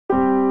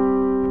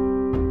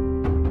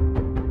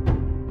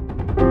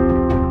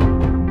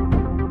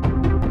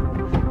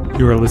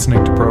You are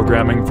listening to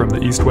programming from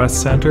the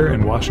East-West Center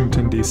in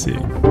Washington, D.C.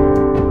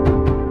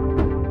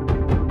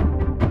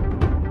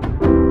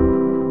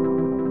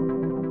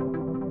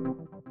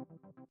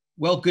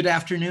 Well, good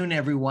afternoon,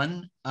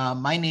 everyone.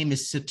 My name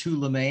is Satu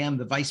Limaye. I'm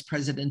the Vice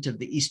President of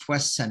the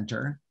East-West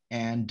Center,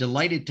 and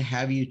delighted to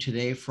have you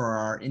today for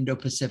our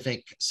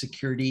Indo-Pacific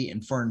Security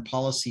and Foreign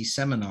Policy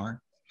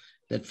Seminar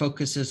that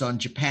focuses on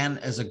Japan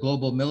as a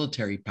global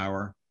military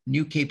power,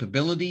 new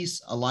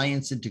capabilities,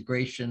 alliance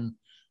integration,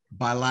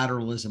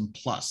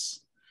 Bilateralism-Plus.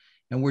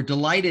 And we're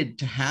delighted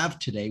to have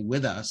today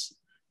with us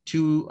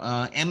two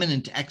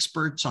eminent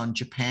experts on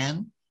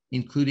Japan,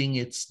 including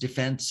its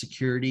defense,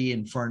 security,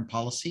 and foreign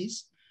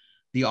policies.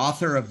 The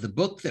author of the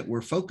book that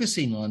we're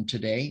focusing on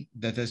today,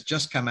 that has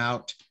just come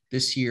out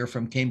this year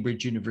from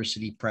Cambridge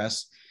University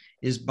Press,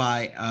 is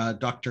by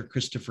Dr.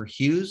 Christopher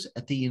Hughes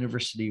at the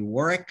University of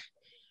Warwick.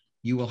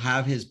 You will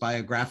have his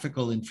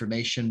biographical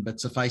information, but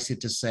suffice it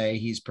to say,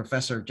 he's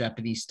professor of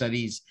Japanese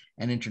studies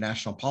and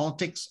international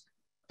politics,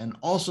 and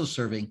also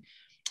serving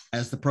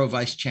as the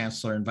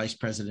Pro-Vice-Chancellor and Vice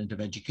President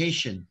of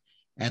Education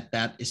at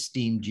that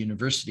esteemed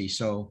university.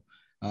 So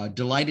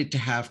delighted to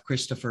have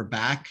Christopher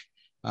back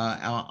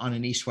on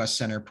an East-West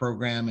Center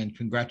program, and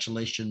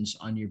congratulations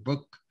on your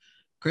book,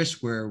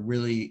 Chris. We're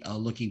really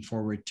looking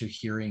forward to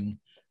hearing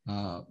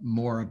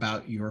more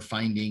about your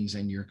findings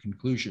and your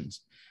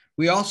conclusions.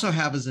 We also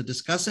have as a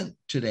discussant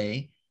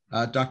today,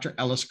 Dr.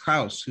 Ellis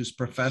Krauss, who's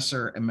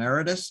Professor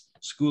Emeritus,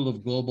 School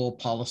of Global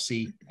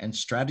Policy and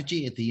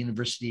Strategy at the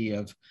University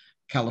of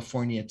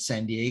California at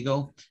San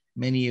Diego.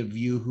 Many of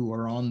you who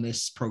are on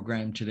this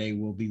program today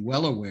will be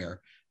well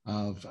aware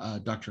of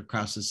Dr.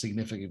 Krauss's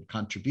significant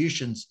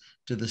contributions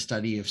to the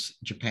study of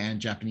Japan,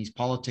 Japanese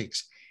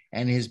politics,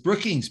 and his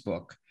Brookings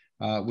book,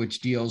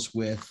 which deals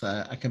with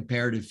a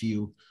comparative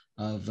view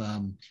of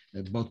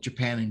both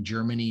Japan and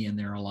Germany and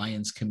their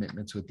alliance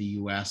commitments with the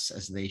US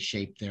as they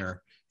shape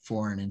their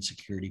foreign and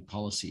security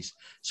policies.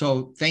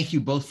 So thank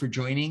you both for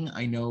joining.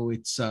 I know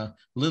it's a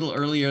little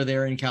earlier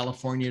there in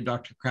California,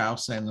 Dr.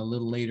 Krauss, and a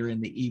little later in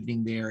the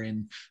evening there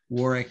in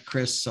Warwick,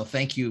 Chris. So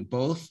thank you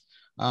both.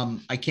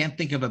 I can't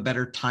think of a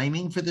better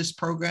timing for this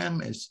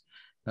program. As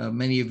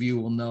many of you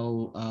will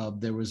know,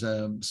 there was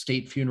a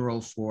state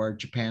funeral for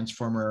Japan's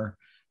former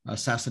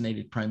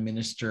assassinated Prime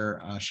Minister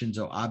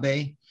Shinzo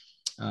Abe.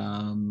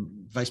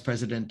 Vice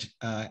President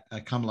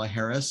Kamala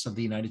Harris of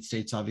the United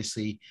States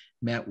obviously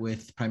met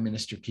with Prime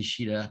Minister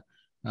Kishida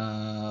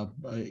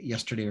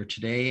yesterday or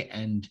today,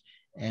 and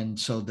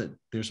so that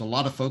there's a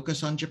lot of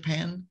focus on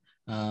Japan,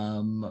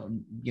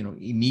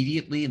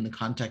 immediately in the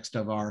context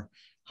of our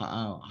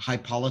high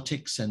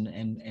politics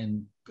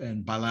and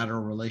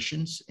bilateral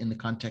relations in the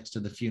context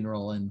of the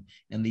funeral and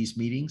these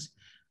meetings.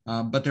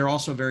 But there are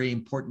also very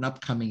important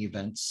upcoming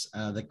events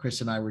that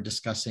Chris and I were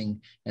discussing.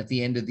 At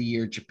the end of the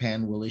year,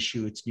 Japan will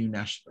issue its new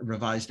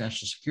revised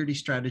national security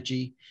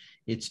strategy,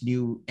 its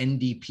new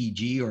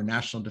NDPG or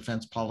National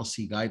Defense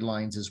Policy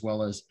Guidelines, as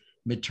well as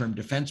midterm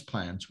defense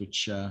plans,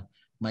 which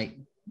might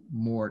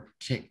more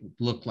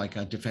look like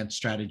a defense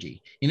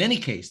strategy. In any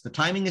case, the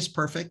timing is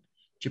perfect.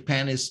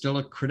 Japan is still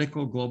a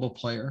critical global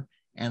player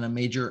and a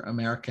major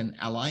American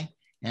ally.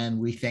 And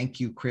we thank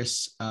you,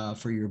 Chris,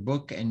 for your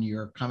book and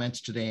your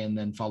comments today, and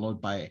then followed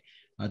by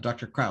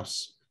Dr.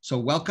 Krauss. So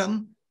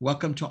welcome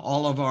to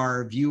all of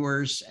our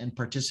viewers and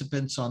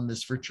participants on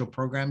this virtual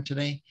program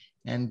today.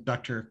 And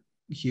Dr.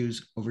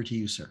 Hughes, over to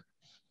you, sir.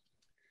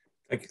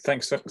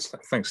 Thanks,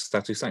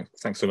 Satu.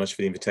 Thanks so much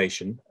for the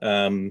invitation.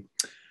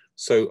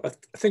 So I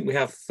think we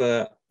have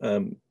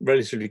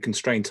relatively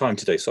constrained time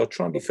today, so I'll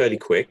try and be fairly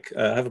quick.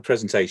 I have a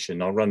presentation,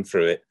 I'll run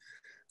through it.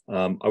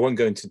 I won't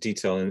go into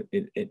detail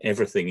in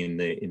everything in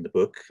the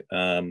book,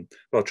 but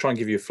I'll try and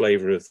give you a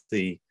flavour of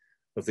the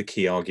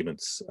key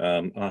arguments.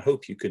 I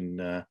hope you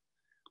can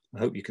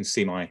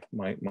see my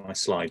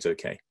slides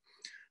okay.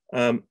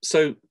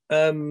 So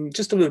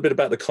just a little bit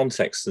about the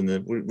context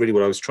and really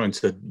what I was trying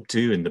to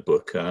do in the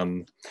book.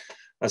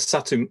 As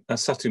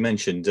Satu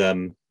mentioned,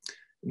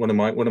 one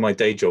of my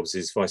day jobs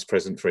is Vice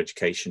President for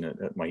Education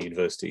at my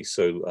university.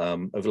 So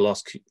over the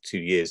last 2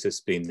 years,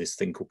 there's been this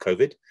thing called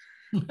COVID,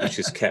 which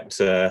has kept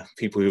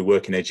people who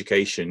work in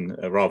education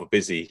rather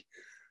busy.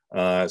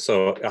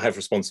 So I have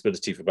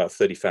responsibility for about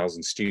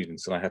 30,000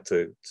 students, and I had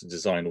to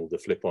design all the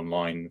flip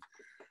online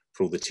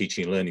for all the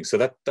teaching and learning. So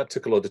that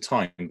took a lot of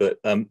time, but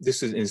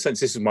this is, in a sense,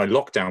 this is my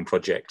lockdown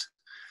project.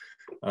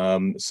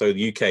 So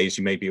the UK, as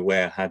you may be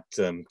aware, had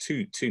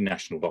two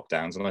national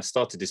lockdowns, and I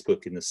started this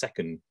book in the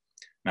second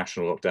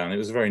national lockdown. It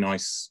was a very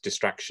nice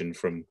distraction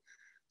from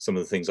some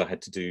of the things I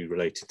had to do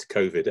related to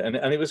COVID.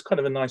 And it was kind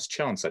of a nice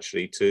chance,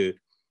 actually, to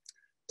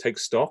take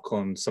stock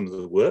on some of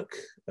the work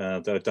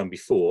that I'd done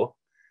before,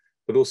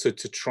 but also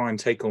to try and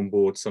take on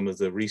board some of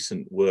the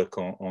recent work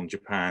on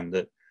Japan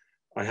that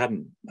I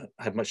hadn't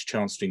had much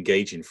chance to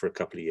engage in for a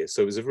couple of years.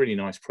 So it was a really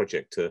nice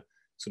project to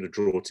sort of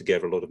draw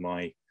together a lot of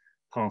my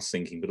past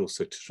thinking, but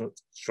also to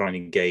try and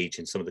engage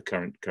in some of the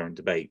current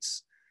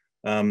debates.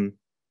 And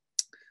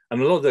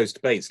a lot of those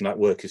debates and that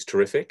work is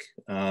terrific.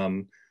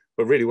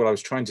 But really what I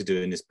was trying to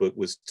do in this book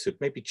was to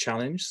maybe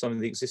challenge some of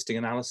the existing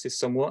analysis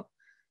somewhat,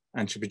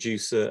 and to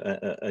produce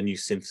a new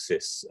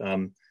synthesis.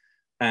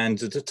 And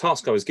the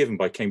task I was given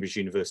by Cambridge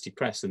University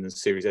Press and the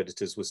series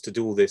editors was to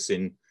do all this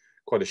in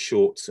quite a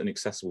short and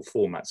accessible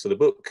format. So the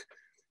book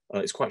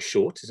is quite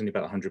short, it's only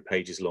about 100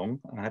 pages long,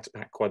 and I had to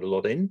pack quite a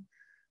lot in.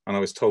 And I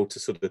was told to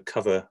sort of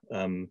cover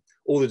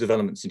all the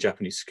developments in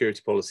Japanese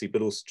security policy,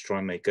 but also to try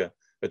and make a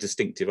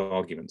distinctive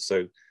argument.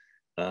 So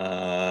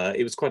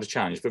it was quite a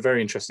challenge, but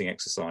very interesting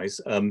exercise.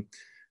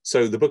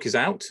 So the book is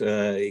out.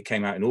 It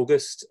came out in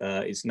August.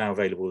 It's now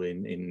available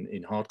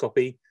in hard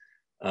copy.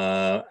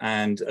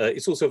 And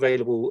it's also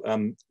available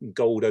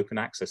gold open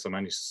access. I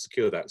managed to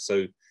secure that.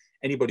 So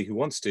anybody who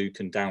wants to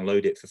can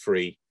download it for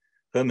free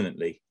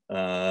permanently.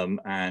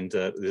 And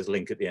there's a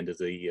link at the end of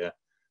the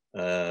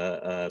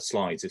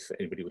slides if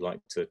anybody would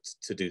like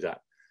to do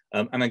that.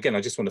 And again,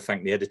 I just want to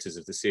thank the editors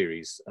of the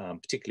series,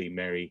 particularly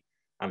Mary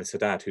Alice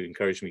Haddad, who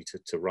encouraged me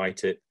to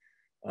write it,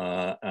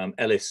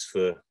 Ellis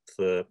for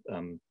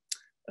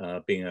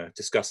being a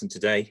discussant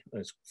today.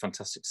 It's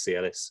fantastic to see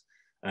Ellis.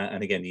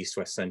 And again, the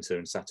East-West Centre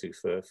and Satu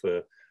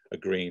for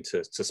agreeing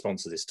to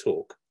sponsor this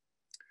talk.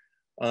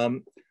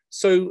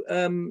 So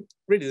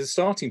really the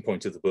starting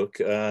point of the book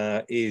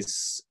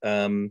is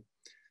that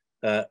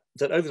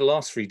over the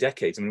last 3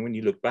 decades, I mean, when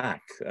you look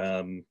back,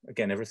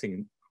 again,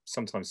 everything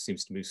sometimes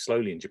seems to move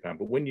slowly in Japan,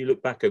 but when you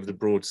look back over the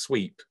broad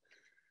sweep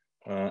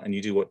and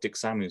you do what Dick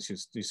Samuels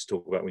used to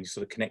talk about, when you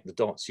sort of connect the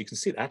dots, you can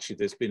see that actually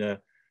there's been a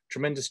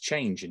tremendous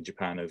change in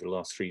Japan over the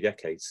last 3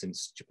 decades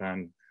since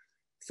Japan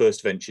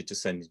first ventured to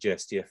send the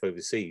JSDF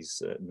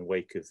overseas in the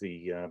wake of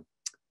the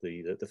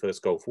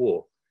first Gulf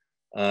War.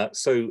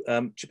 So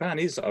Japan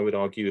is, I would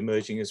argue,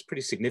 emerging as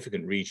pretty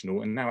significant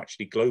regional and now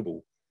actually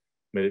global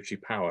military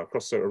power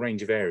across a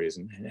range of areas,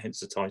 and hence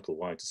the title,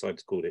 why I decided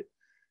to call it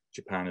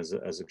Japan as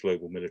a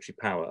global military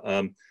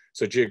power.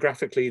 So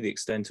geographically, the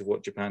extent of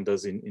what Japan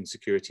does in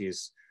security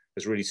has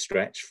really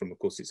stretched from, of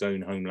course, its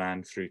own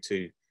homeland through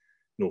to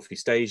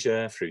Northeast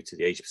Asia, through to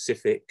the Asia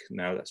Pacific.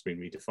 Now that's been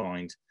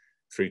redefined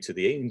through to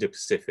the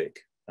Indo-Pacific.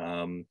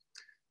 In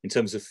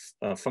terms of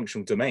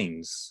functional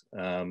domains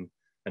and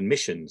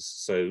missions,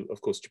 so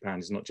of course Japan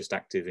is not just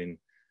active in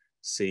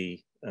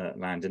sea,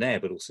 land and air,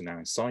 but also now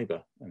in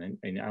cyber and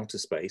in outer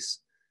space,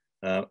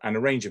 and a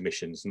range of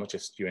missions, not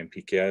just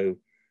UNPKO,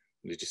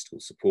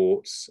 logistical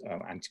supports,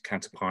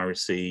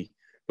 anti-counter-piracy,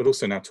 but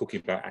also now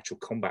talking about actual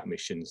combat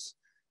missions,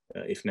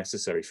 if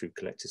necessary, through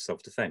collective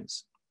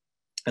self-defense.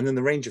 And then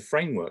the range of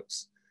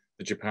frameworks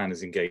that Japan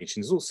has engaged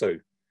in has also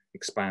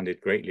expanded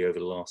greatly over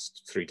the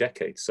last 3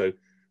 decades. So,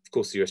 of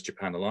course, the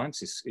US-Japan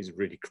alliance is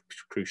really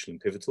crucial and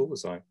pivotal,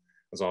 as I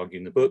argue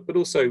in the book, but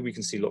also we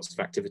can see lots of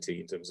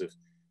activity in terms of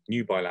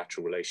new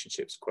bilateral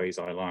relationships,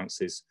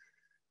 quasi-alliances,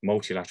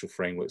 multilateral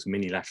frameworks,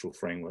 minilateral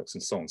frameworks,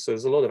 and so on. So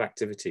there's a lot of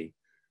activity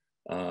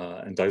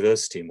and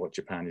diversity in what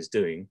Japan is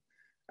doing.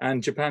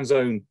 And Japan's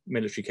own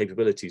military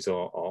capabilities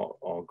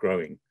are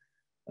growing.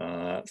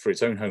 For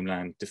its own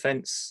homeland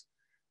defense,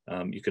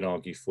 you can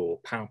argue for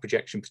power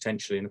projection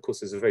potentially. And of course,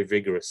 there's a very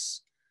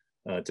vigorous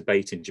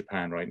debate in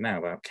Japan right now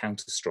about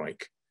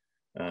counterstrike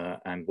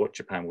and what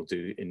Japan will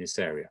do in this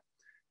area.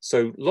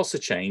 So lots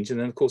of change. And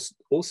then of course,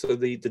 also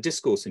the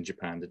discourse in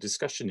Japan, the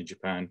discussion in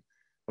Japan,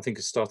 I think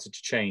has started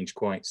to change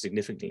quite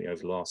significantly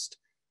over the last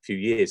few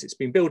years. It's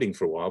been building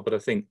for a while, but I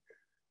think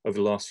over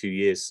the last few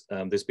years,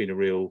 there's been a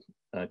real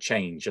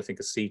change, I think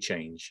a sea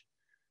change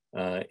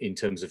in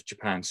terms of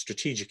Japan's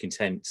strategic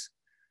intent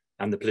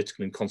and the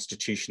political and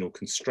constitutional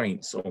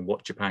constraints on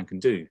what Japan can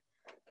do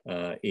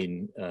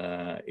in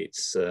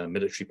its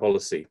military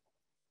policy.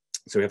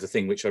 So we have the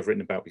thing which I've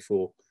written about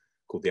before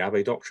called the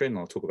Abe Doctrine.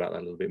 I'll talk about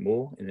that a little bit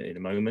more in a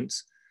moment.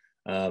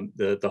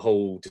 The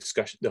whole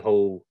discussion, the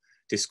whole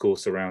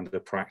discourse around the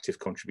proactive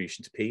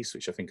contribution to peace,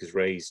 which I think has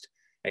raised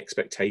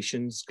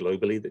expectations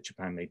globally that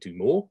Japan may do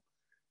more,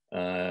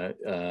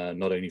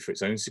 not only for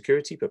its own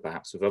security, but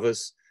perhaps with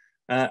others.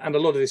 And a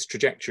lot of this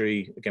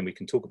trajectory, again, we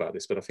can talk about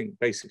this, but I think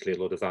basically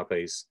a lot of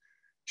Abe's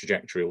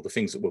trajectory, or the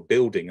things that were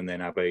building and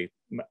then Abe,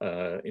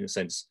 in a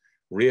sense,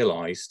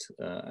 realized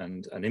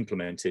and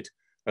implemented,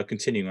 are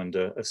continuing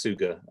under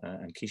Asuga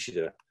and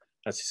Kishida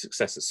as his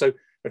successors. So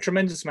a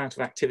tremendous amount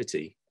of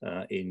activity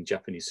in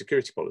Japanese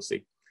security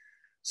policy.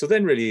 So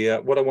then really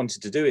what I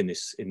wanted to do in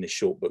this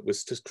short book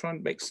was to try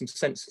and make some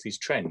sense of these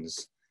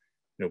trends.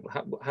 You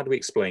know, how do we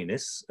explain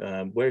this?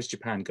 Where is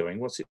Japan going?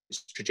 What's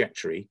its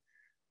trajectory?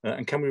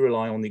 And can we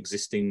rely on the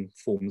existing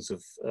forms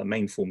of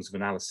main forms of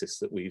analysis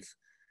that we've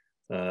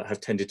have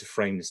tended to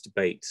frame this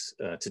debate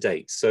to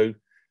date? So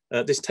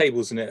this table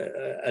is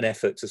an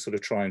effort to sort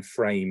of try and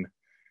frame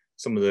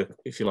some of the,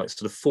 if you like,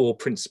 sort of 4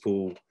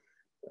 principal,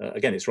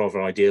 again, it's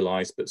rather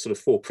idealized, but sort of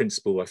 4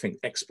 principal, I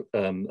think,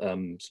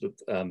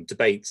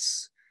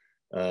 debates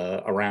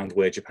around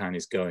where Japan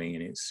is going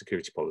in its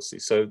security policy.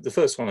 So the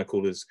first one I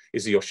call is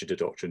the Yoshida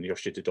Doctrine. The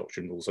Yoshida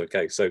Doctrine rules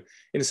okay. So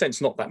in a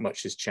sense, not that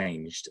much has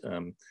changed.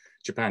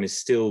 Japan is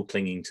still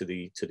clinging to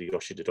the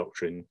Yoshida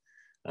Doctrine,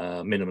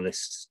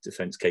 minimalist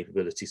defense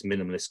capabilities,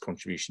 minimalist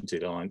contribution to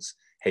the alliance,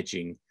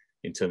 hedging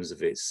in terms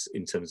of its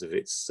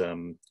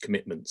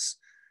commitments.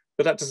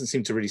 but that doesn't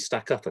seem to really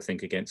stack up, I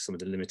think, against some of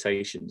the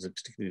limitations, and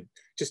particularly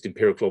just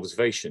empirical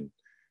observation,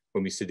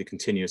 when we see the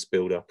continuous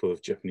build-up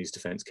of Japanese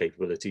defense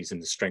capabilities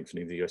and the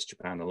strengthening of the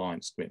US-Japan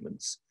alliance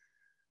commitments.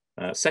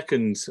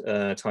 Second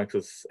type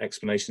of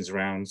explanations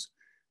around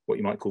what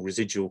you might call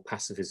residual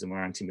pacifism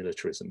or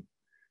anti-militarism.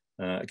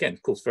 Again,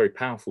 of course, very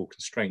powerful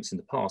constraints in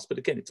the past, but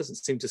again, it doesn't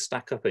seem to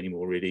stack up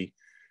anymore, really,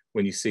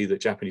 when you see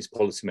that Japanese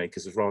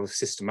policymakers have rather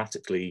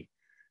systematically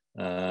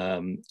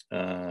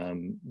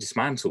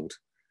dismantled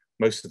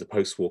most of the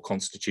post-war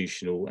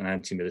constitutional and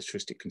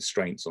anti-militaristic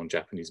constraints on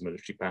Japanese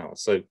military power.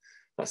 So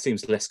that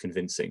seems less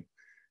convincing.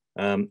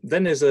 Then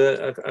there's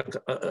a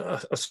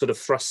sort of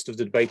thrust of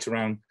the debate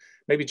around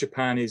maybe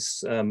Japan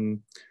is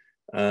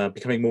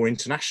becoming more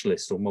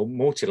internationalist or more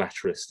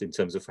multilateralist in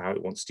terms of how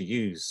it wants to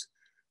use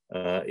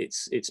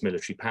its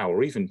military power,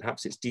 or even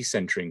perhaps it's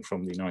decentering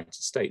from the United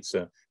States,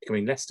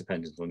 becoming less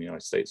dependent on the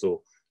United States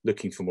or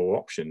looking for more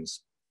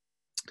options.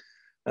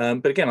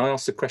 But again, I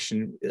asked the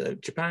question,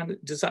 Japan,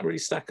 does that really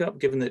stack up,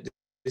 given that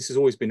this has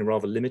always been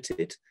rather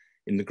limited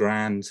in the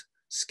grand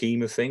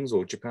scheme of things,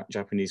 or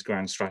Japanese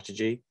grand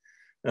strategy?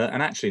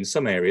 And actually in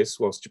some areas,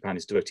 whilst Japan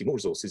is devoting more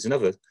resources, in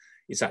other,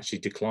 it's actually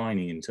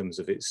declining in terms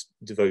of its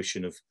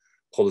devotion of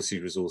policy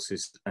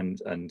resources and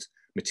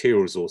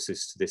material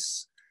resources to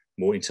this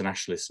more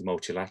internationalist and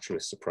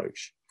multilateralist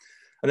approach.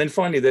 And then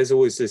finally, there's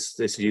always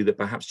this view that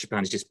perhaps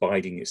Japan is just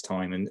biding its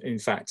time. And in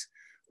fact,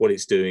 what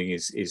it's doing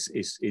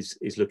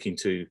is looking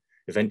to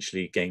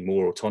eventually gain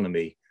more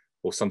autonomy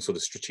or some sort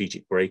of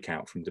strategic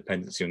breakout from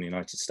dependency on the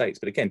United States.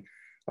 But again,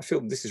 I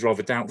feel this is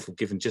rather doubtful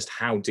given just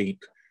how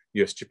deep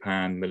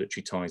US-Japan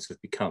military ties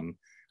have become.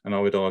 And I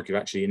would argue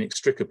actually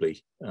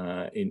inextricably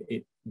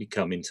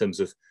become in terms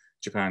of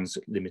Japan's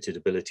limited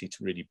ability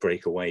to really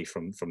break away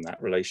from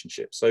that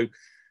relationship. So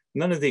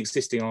none of the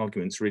existing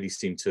arguments really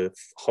seem to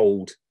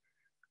hold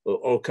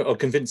or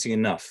convincing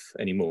enough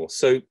anymore.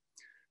 So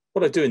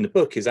what I do in the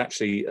book is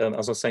actually,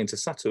 as I was saying to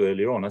Satu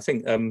earlier on, I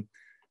think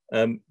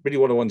really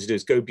what I want to do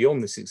is go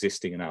beyond this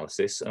existing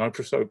analysis, and I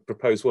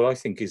propose what I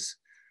think is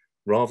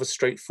rather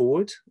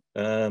straightforward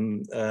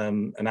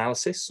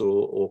analysis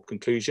or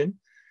conclusion.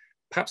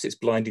 Perhaps it's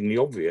blindingly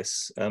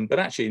obvious, but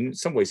actually in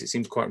some ways it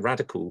seems quite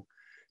radical,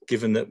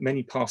 given that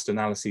many past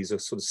analyses are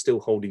sort of still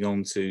holding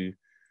on to,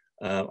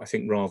 I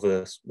think,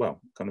 rather,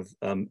 well, kind of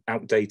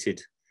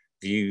outdated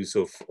views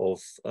of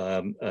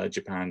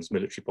Japan's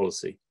military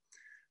policy.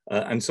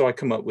 And so I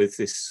come up with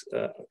this,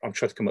 I'm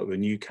trying to come up with a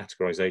new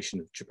categorisation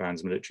of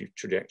Japan's military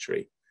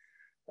trajectory.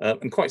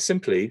 And quite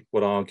simply,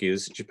 what I argue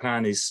is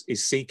Japan is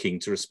seeking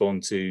to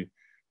respond to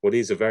what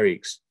is a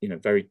very,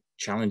 very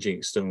challenging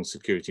external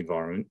security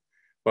environment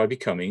by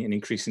becoming an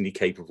increasingly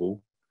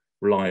capable,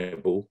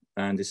 reliable,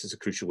 and this is a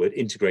crucial word,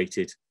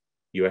 integrated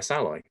US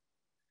ally.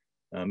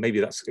 Maybe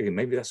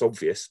that's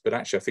obvious, but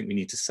actually I think we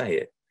need to say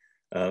it.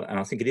 And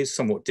I think it is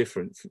somewhat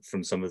different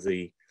from some of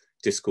the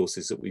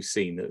discourses that we've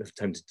seen that have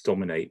tended to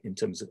dominate in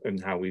terms of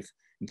and how we've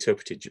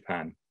interpreted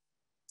Japan.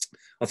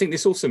 I think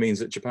this also means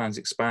that Japan's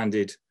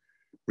expanded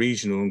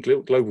regional and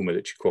global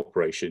military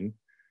cooperation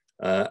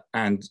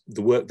and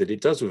the work that it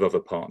does with other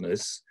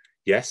partners.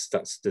 Yes,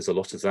 there's a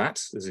lot of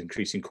that, there's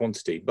increasing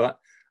quantity, but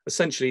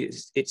essentially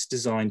it's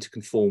designed to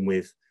conform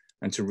with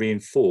and to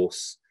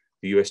reinforce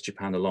the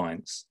US-Japan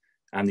alliance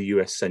and the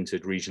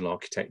US-centered regional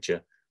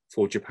architecture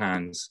for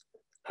Japan's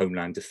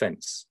homeland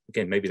defense.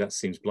 Again, maybe that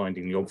seems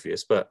blindingly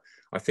obvious, but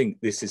I think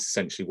this is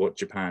essentially what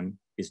Japan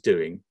is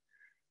doing.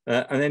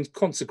 And then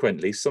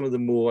consequently, some of the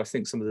more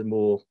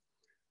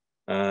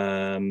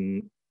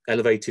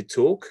elevated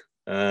talk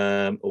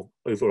or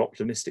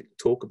over-optimistic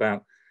talk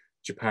about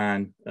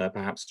Japan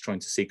perhaps trying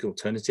to seek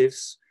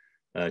alternatives,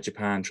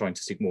 Japan trying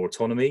to seek more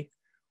autonomy,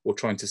 or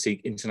trying to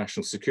seek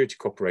international security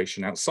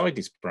cooperation outside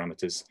these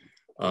parameters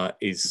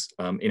is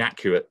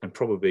inaccurate, and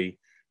probably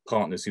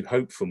partners who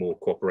hope for more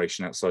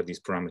cooperation outside these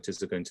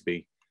parameters are going to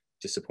be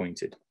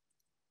disappointed.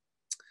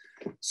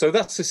 So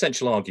that's the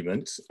essential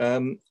argument.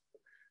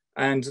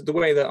 And the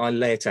way that I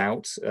lay it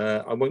out,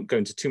 I won't go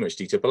into too much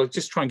detail, but I'll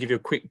just try and give you a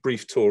quick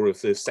brief tour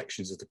of the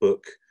sections of the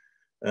book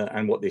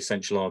and what the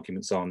essential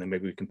arguments are, and then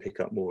maybe we can pick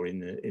up more in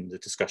the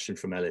discussion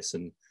from Ellis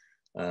and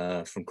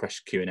from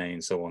question Q&A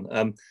and so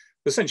on.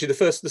 Essentially,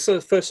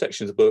 the first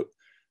section of the book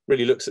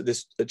really looks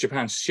at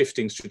Japan's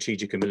shifting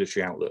strategic and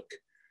military outlook.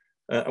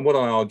 And what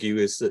I argue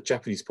is that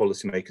Japanese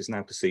policymakers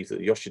now perceive that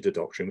the Yoshida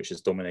Doctrine, which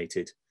has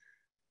dominated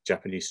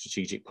Japanese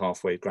strategic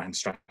pathway grand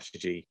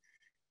strategy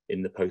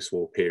in the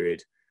post-war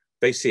period,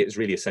 they see it as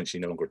really essentially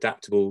no longer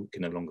adaptable,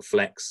 can no longer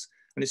flex,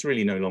 and it's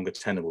really no longer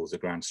tenable as a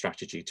grand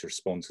strategy to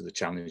respond to the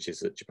challenges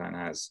that Japan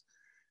has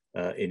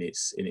in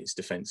its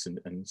defense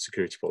and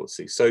security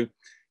policy. So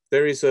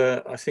there is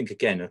I think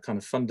again, a kind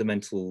of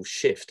fundamental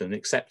shift and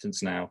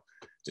acceptance now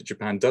that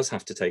Japan does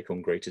have to take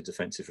on greater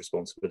defensive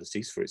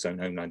responsibilities for its own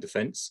homeland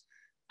defense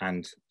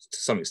and to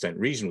some extent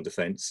regional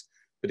defense.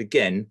 But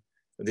again,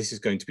 this is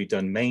going to be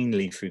done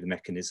mainly through the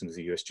mechanism of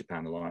the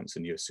US-Japan alliance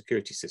and US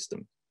security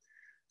system.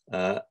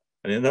 And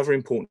another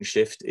important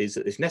shift is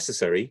that if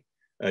necessary,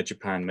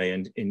 Japan may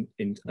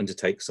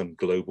undertake some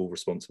global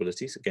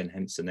responsibilities, again,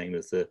 hence the name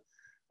of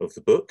of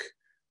the book,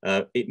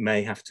 it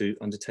may have to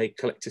undertake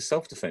collective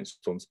self-defense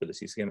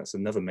responsibilities. Again, that's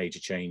another major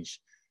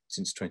change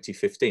since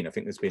 2015. I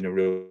think there's been a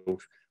real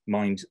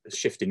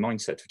shift in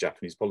mindset for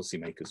Japanese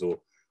policymakers, or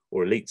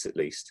elites at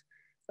least.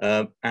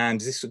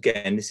 And this,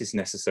 again, this is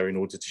necessary in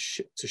order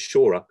to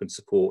shore up and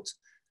support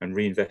and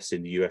reinvest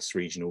in the US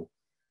regional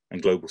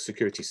and global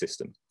security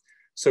system.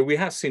 So we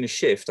have seen a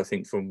shift, I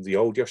think, from the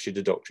old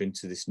Yoshida doctrine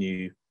to this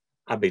new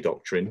Abe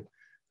doctrine,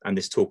 and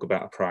this talk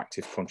about a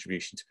proactive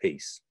contribution to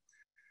peace.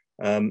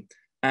 In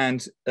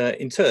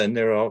turn,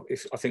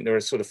 I think there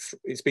are sort of,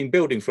 it's been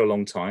building for a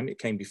long time. It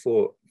came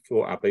before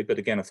Abe, but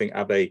again, I think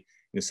Abe,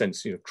 in a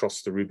sense,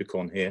 crossed the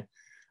Rubicon here.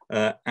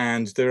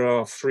 And there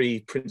are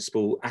three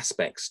principal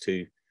aspects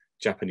to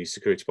Japanese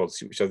security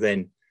policy,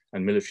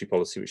 and military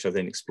policy, which I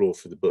then explore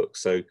for the book.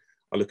 So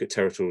I look at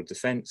territorial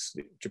defense,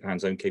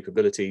 Japan's own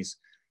capabilities,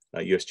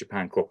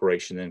 US-Japan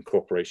cooperation, and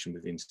cooperation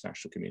with the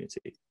international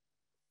community.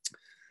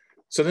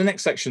 So the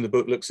next section of the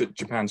book looks at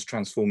Japan's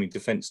transforming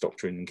defense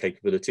doctrine and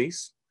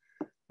capabilities.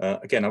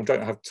 Again, I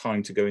don't have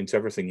time to go into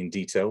everything in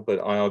detail, but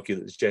I argue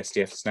that the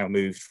JSDF has now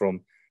moved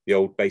from the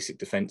old basic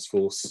defense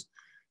force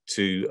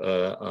to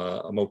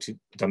a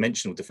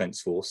multi-dimensional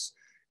defense force,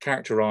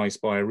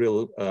 characterized by a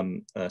real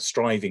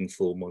striving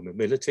for more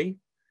mobility,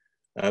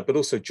 but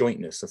also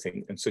jointness, I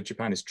think. And so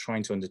Japan is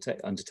trying to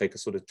undertake a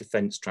sort of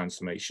defense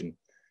transformation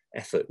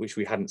effort, which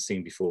we hadn't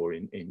seen before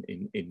in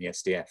the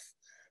SDF.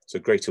 So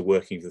greater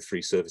working of the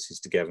three services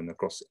together and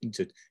across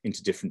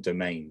into different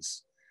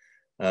domains.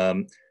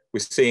 We're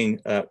seeing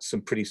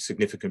some pretty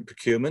significant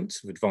procurement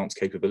of advanced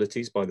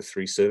capabilities by the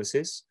three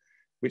services,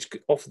 which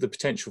could offer the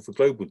potential for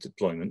global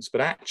deployments,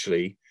 but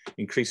actually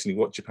increasingly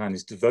what Japan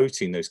is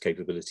devoting those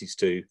capabilities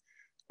to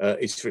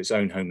is for its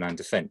own homeland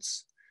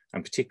defense,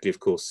 and particularly, of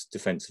course,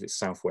 defense of its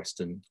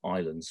southwestern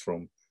islands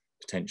from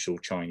potential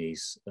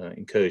Chinese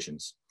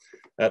incursions.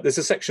 There's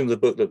a section of the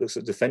book that looks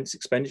at defense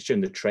expenditure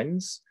and the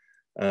trends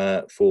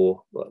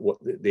for what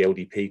the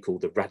LDP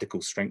called the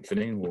radical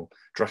strengthening or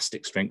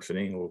drastic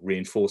strengthening or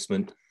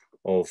reinforcement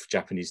of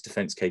Japanese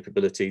defense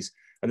capabilities.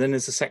 And then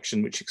there's a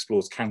section which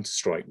explores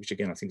counterstrike, which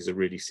again, I think is a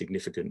really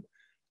significant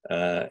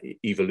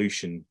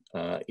evolution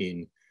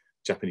in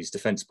Japanese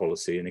defense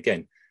policy. And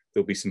again,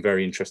 there'll be some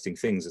very interesting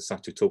things, as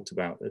Satu talked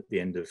about at the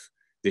end of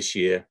this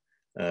year,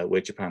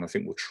 where Japan, I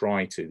think, will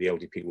try to, the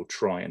LDP will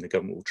try, and the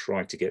government will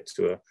try to get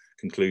to a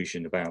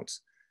conclusion about,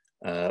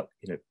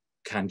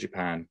 can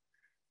Japan,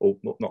 or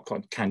not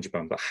can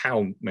Japan, but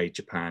how may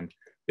Japan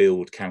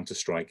build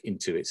counterstrike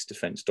into its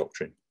defense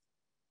doctrine.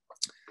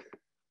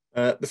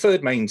 The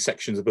third main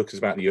section of the book is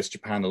about the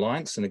US-Japan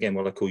alliance, and again,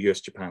 what I call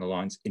US-Japan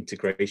alliance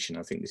integration.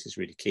 I think this is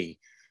really key,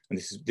 and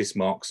this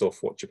marks off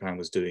what Japan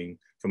was doing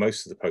for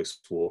most of the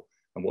post-war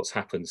and what's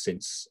happened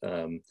since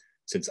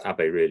Abe,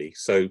 really.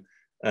 So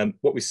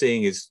what we're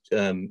seeing is,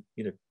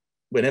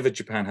 whenever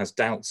Japan has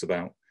doubts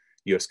about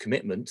US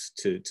commitment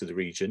to the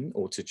region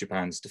or to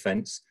Japan's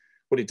defense,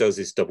 what it does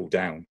is double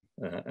down,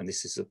 and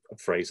this is a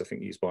phrase I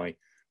think used by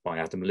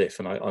Adam Liff,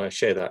 and I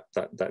share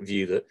that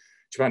view that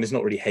Japan is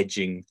not really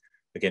hedging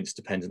against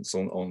dependence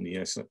on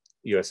the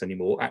US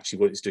anymore. Actually,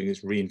 what it's doing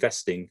is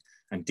reinvesting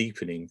and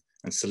deepening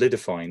and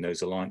solidifying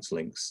those alliance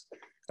links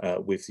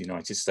with the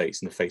United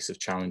States in the face of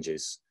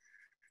challenges.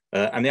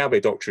 And the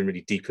Abe doctrine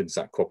really deepens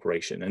that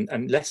cooperation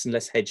and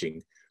less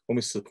hedging,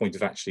 almost to the point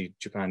of actually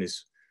Japan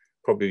is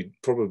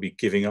probably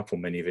giving up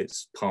on many of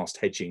its past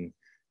hedging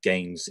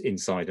gains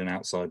inside and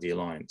outside the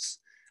alliance.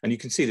 And you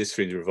can see this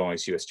through the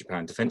revised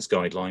US-Japan defense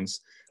guidelines,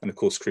 and of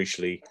course,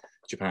 crucially,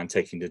 Japan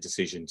taking the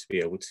decision to be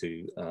able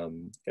to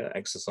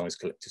exercise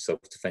collective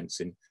self-defense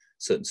in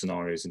certain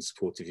scenarios in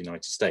support of the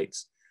United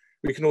States.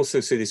 We can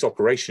also see this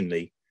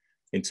operationally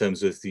in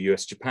terms of the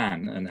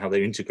US-Japan and how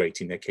they're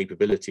integrating their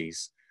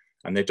capabilities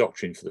and their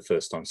doctrine for the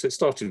first time. So it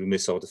started with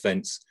missile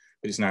defense,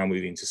 but it's now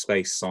moving to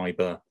space,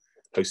 cyber,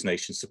 host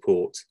nation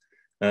support.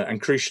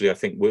 And crucially, I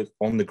think we're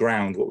on the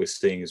ground, what we're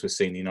seeing is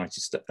the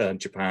United States,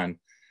 Japan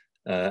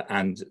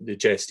and the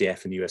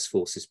JSDF and US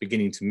forces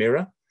beginning to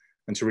mirror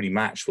and to really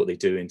match what they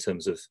do in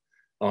terms of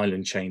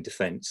island chain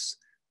defense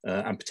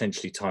and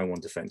potentially Taiwan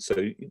defense.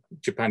 So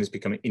Japan is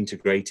becoming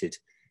integrated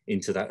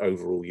into that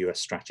overall US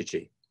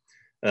strategy.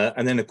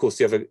 And then of course,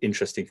 the other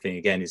interesting thing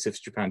again is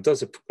if Japan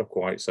does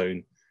acquire its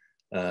own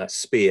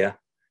spear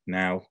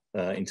now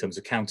in terms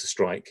of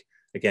counterstrike,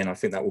 again, I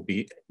think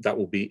that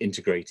will be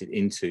integrated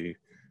into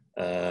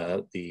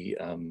the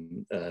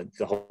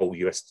whole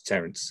US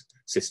deterrence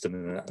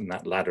system and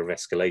that ladder of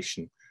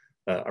escalation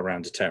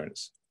around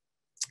deterrence.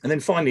 And then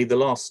finally, the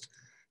last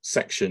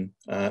section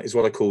is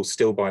what I call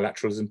still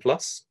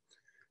bilateralism-plus.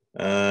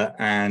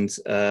 And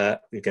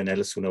again,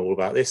 Ellis will know all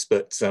about this,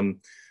 but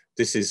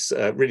this is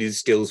really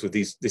deals with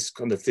this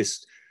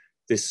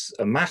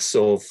mass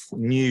of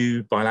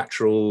new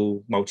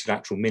bilateral,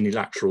 multilateral,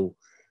 minilateral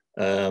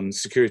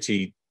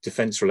security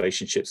defense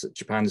relationships that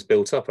Japan has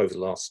built up over the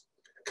last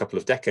couple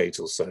of decades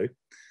or so,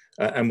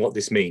 and what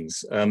this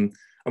means. And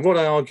what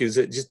I argue is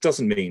it just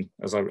doesn't mean,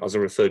 as I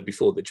referred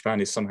before, that Japan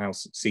is somehow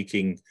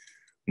seeking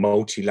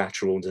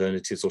multilateral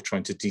alternatives or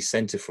trying to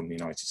decenter from the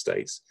United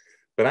States.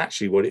 But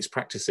actually what it's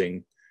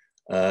practicing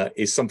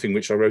is something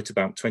which I wrote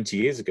about 20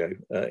 years ago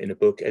in a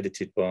book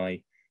edited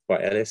by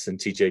Ellis and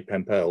T.J.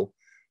 Pempel.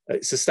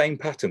 It's the same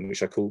pattern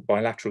which I call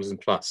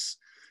Bilateralism-Plus.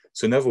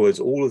 So in other words,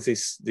 all of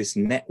this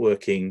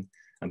networking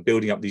and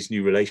building up these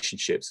new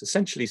relationships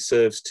essentially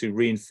serves to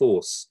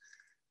reinforce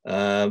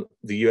the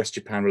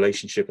US-Japan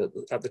relationship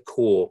at the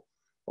core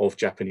of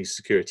Japanese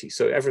security.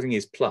 So everything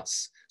is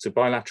plus. So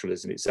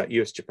bilateralism, it's that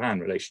US-Japan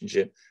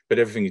relationship, but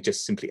everything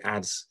just simply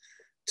adds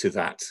to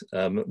that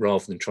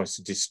rather than tries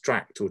to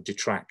distract or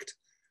detract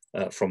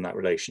from that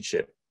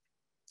relationship.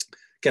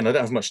 Again, I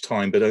don't have much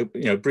time, but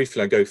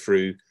briefly I go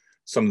through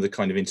some of the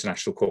kind of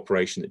international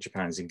cooperation that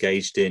Japan's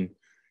engaged in.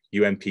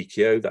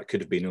 UNPKO, that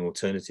could have been an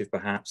alternative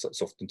perhaps.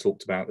 That's often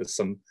talked about as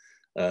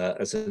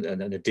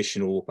an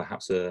additional,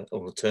 perhaps an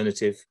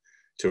alternative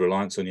to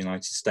reliance on the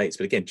United States.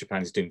 But again,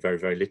 Japan is doing very,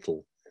 very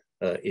little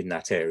in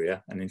that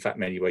area. And in fact,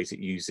 many ways it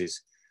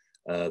uses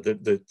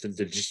the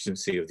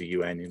legitimacy of the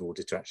UN in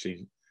order to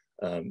actually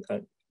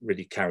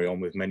really carry on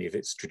with many of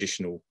its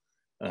traditional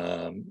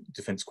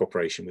defense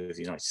cooperation with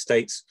the United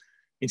States.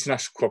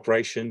 International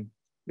cooperation,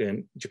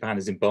 Japan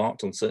has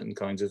embarked on certain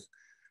kinds of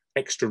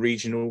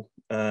extra-regional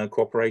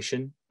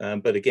cooperation,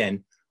 but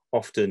again,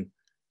 often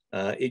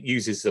it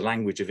uses the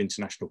language of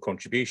international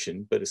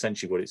contribution, but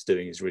essentially what it's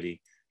doing is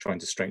really trying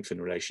to strengthen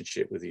the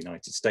relationship with the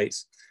United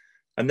States.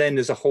 And then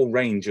there's a whole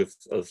range of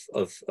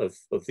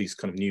these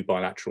kind of new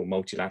bilateral,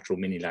 multilateral,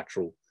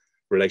 minilateral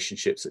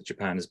relationships that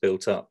Japan has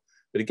built up.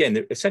 But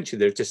again, essentially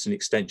they're just an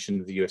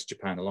extension of the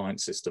US-Japan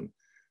alliance system.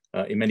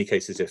 In many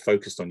cases, they're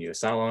focused on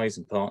US allies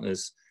and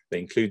partners. They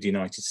include the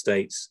United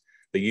States.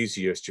 They use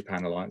the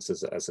US-Japan alliance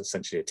as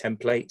essentially a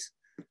template.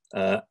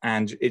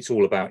 And it's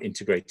all about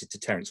integrated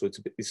deterrence. So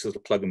it's sort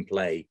of plug and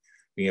play,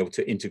 being able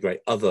to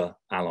integrate other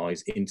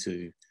allies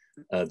into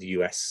the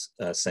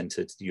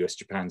US-centered, the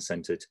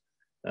US-Japan-centered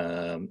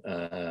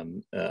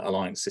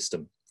alliance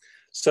system.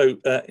 So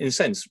in a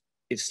sense,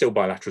 it's still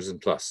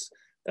bilateralism plus.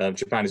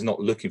 Japan is not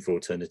looking for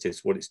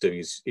alternatives. What it's doing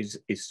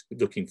is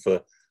looking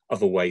for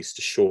other ways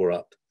to shore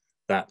up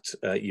that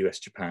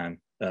US-Japan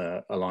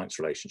alliance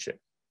relationship.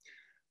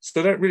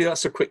 So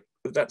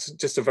that's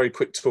just a very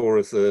quick tour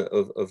of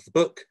the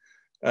book.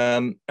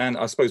 And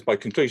I suppose by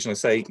conclusion, I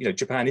say,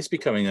 Japan is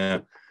becoming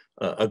a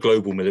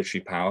global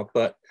military power,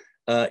 but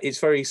it's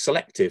very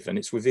selective and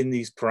it's within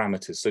these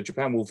parameters. So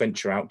Japan will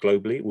venture out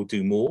globally, it will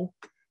do more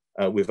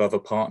with other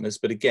partners,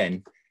 but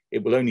again,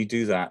 it will only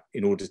do that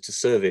in order to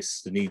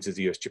service the needs of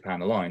the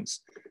US-Japan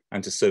alliance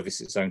and to service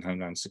its own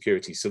homeland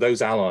security. So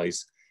those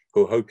allies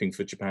who are hoping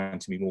for Japan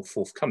to be more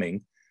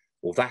forthcoming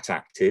or that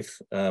active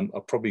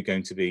are probably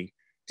going to be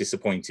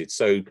disappointed.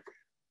 So,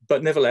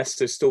 but nevertheless,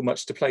 there's still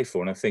much to play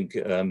for. And I think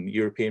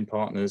European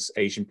partners,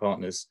 Asian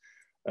partners,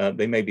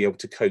 they may be able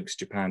to coax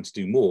Japan to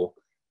do more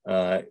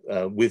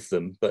with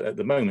them. But at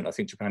the moment, I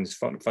think Japan is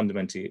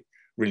fundamentally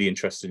really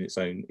interested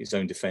in its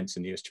own defense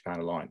in the US-Japan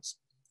alliance.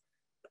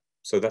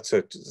 So that's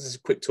a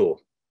quick tour.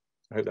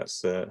 I hope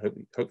that's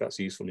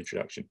a useful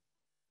introduction.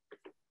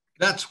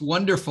 That's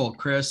wonderful,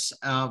 Chris.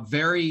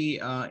 Very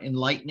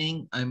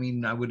enlightening. I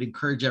mean, I would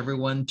encourage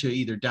everyone to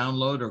either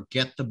download or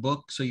get the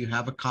book so you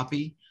have a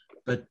copy.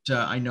 But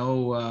I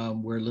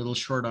know we're a little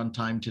short on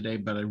time today,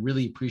 but I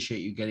really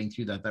appreciate you getting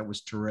through that. That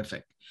was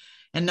terrific.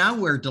 And now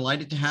we're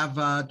delighted to have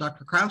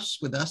Dr. Krauss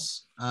with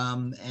us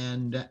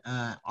and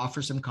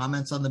offer some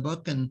comments on the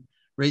book and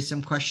raise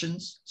some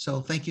questions.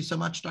 So thank you so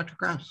much, Dr.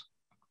 Krauss.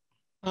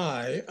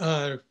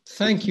 Hi,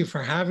 thank you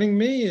for having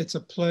me. It's a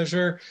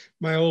pleasure.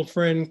 My old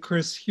friend,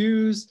 Chris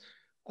Hughes.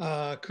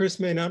 Chris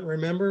may not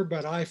remember,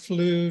 but I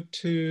flew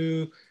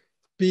to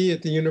be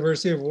at the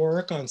University of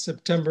Warwick on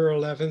September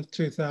 11th,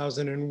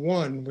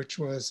 2001, which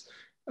was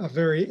a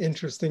very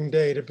interesting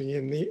day to be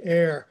in the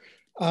air.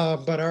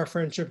 But our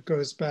friendship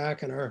goes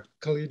back and our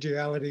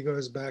collegiality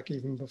goes back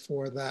even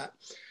before that.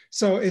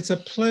 So it's a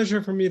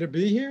pleasure for me to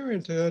be here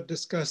and to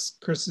discuss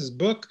Chris's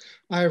book.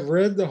 I've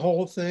read the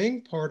whole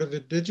thing, part of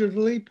it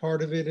digitally,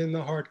 part of it in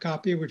the hard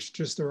copy, which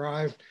just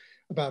arrived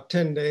about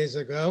 10 days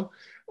ago.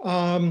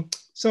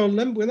 So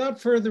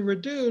without further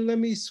ado, let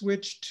me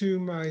switch to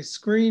my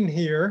screen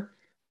here.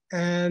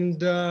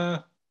 And I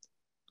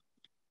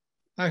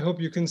hope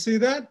you can see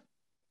that.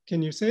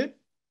 Can you see it?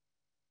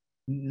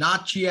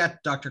 Not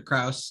yet, Dr.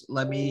 Krauss.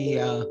 Let me,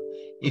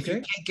 if you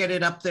can't get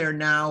it up there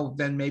now,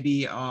 then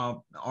maybe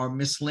our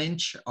Miss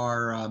Lynch,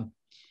 our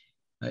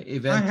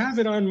event. I have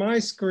it on my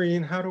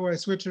screen. How do I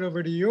switch it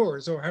over to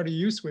yours, or how do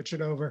you switch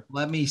it over?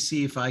 Let me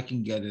see if I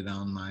can get it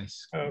on my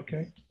screen.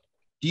 Okay.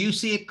 Do you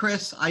see it,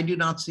 Chris? I do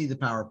not see the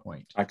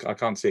PowerPoint. I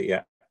can't see it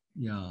yet.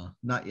 Yeah,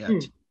 not yet.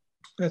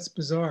 That's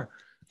bizarre.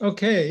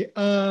 Okay.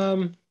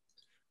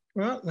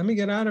 Well, let me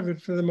get out of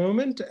it for the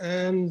moment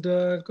and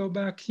go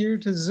back here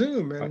to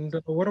Zoom. And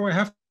what do I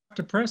have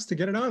to press to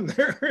get it on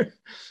there?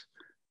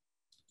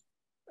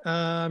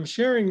 I'm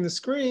sharing the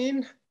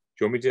screen. Do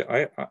you want me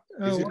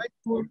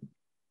to?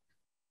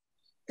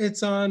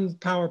 It's on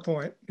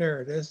PowerPoint.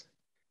 There it is.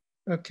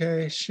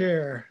 Okay,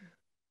 share.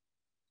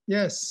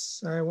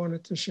 Yes, I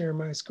wanted to share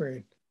my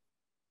screen.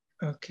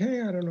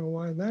 Okay, I don't know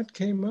why that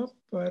came up,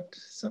 but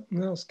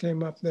something else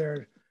came up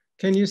there.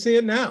 Can you see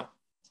it now?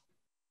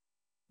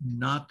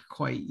 Not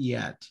quite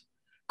yet.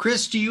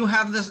 Chris, do you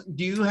have this?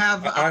 Do you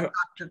have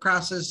Dr.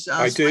 Krauss's?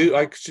 I do.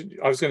 I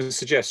was going to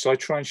suggest, shall I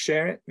try and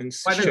share it and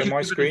share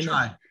my screen?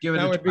 That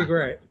would be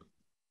great.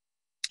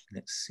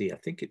 Let's see. I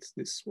think it's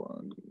this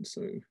one.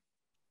 So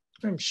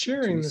I'm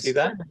sharing this. See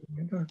that?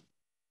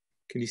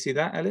 Can you see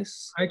that,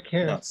 Ellis? I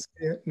can't see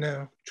it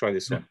now. Try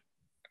this one.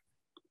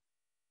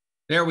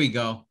 There we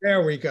go.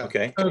 There we go.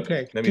 Okay.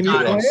 Okay. Let me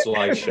put it on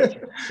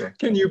slideshow.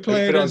 Can you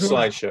play it on as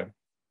well? slideshow?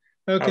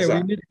 Okay,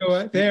 we need to go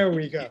out. There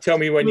we go. Tell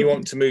me when you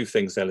want to move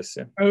things, Ellis.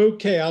 Yeah?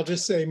 Okay, I'll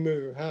just say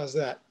move. How's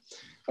that?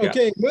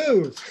 Okay,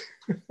 move.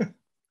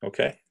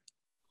 Okay.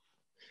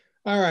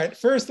 All right.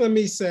 First, let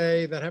me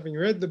say that having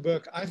read the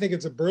book, I think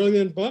it's a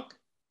brilliant book.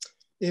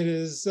 It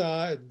is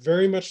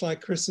very much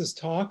like Chris's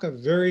talk, a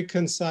very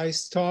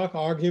concise talk,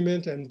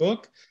 argument, and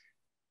book,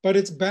 but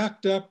it's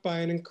backed up by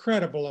an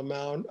incredible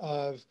amount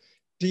of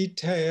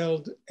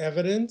detailed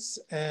evidence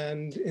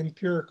and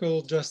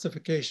empirical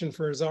justification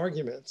for his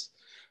arguments.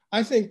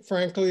 I think,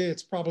 frankly,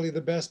 it's probably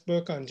the best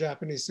book on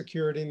Japanese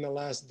security in the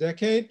last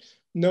decade.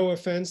 No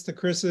offense to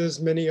Chris's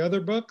many other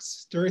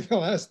books during the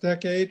last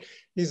decade.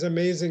 He's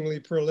amazingly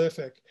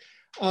prolific.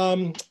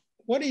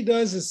 What he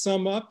does is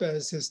sum up,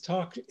 as his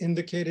talk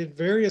indicated,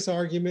 various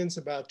arguments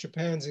about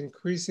Japan's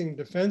increasing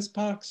defense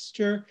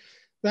posture.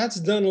 That's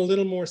done a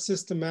little more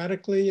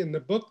systematically in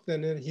the book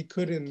than he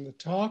could in the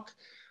talk.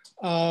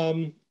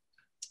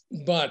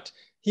 But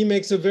he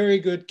makes a very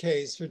good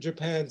case for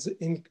Japan's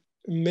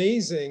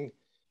amazing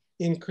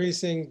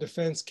increasing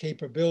defense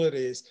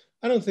capabilities.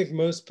 I don't think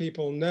most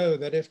people know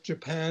that if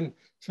Japan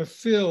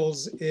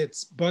fulfills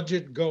its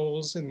budget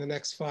goals in the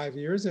next 5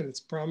 years and its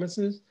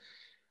promises,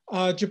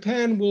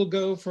 Japan will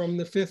go from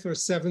the 5th or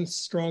 7th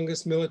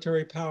strongest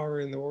military power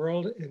in the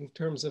world in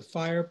terms of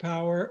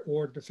firepower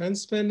or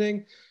defense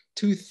spending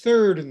to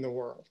 3rd in the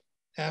world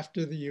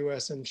after the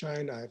US and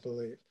China, I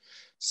believe.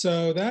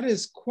 So that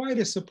is quite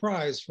a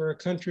surprise for a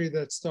country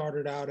that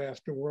started out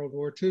after World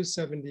War II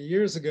 70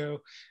 years ago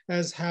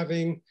as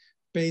having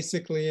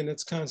basically in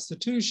its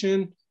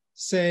constitution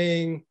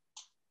saying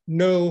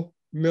no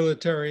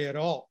military at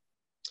all.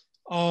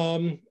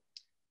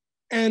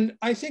 And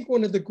I think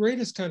one of the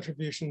greatest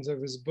contributions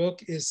of his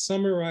book is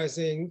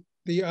summarizing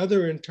the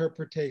other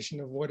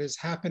interpretation of what is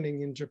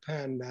happening in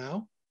Japan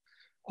now,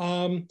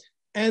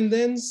 and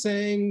then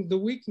saying the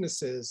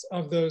weaknesses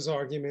of those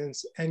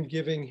arguments and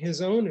giving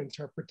his own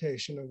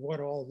interpretation of what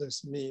all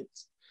this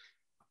means.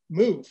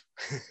 Move.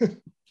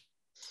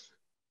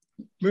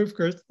 Move,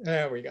 Chris.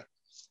 There we go.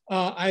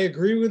 I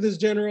agree with his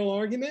general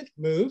argument.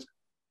 Move.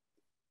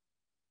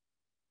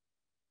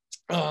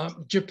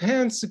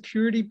 Japan's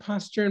security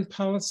posture and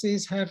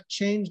policies have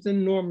changed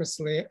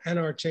enormously and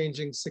are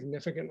changing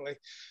significantly.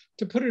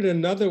 To put it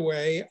another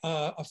way,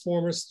 a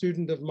former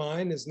student of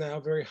mine is now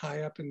very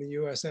high up in the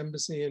US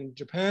Embassy in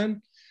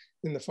Japan,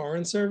 in the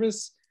Foreign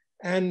Service.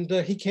 And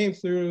he came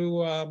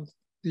through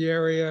the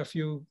area a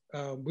few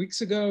weeks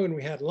ago and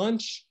we had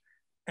lunch.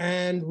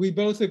 And we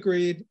both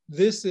agreed,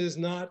 this is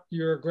not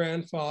your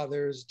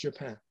grandfather's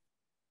Japan.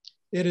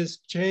 It has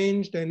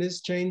changed and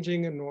is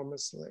changing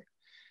enormously.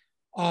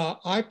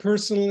 I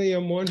personally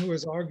am one who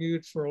has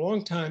argued for a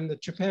long time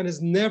that Japan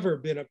has never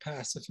been a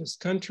pacifist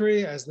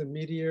country, as the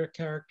media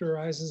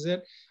characterizes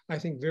it, I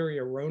think very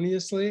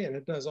erroneously, and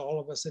it does all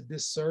of us a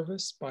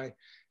disservice by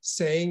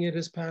saying it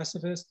is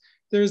pacifist.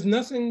 There's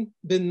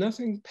been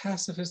nothing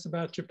pacifist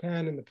about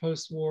Japan in the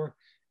post-war,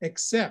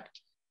 except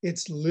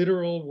its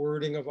literal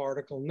wording of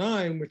Article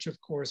 9, which of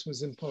course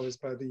was imposed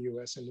by the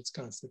US in its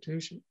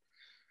constitution.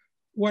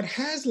 What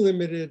has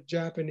limited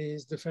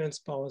Japanese defense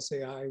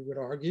policy, I would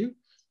argue,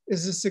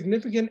 is a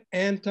significant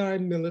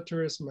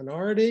anti-militarist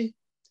minority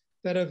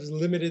that has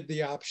limited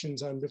the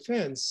options on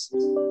defense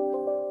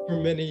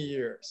for many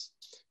years.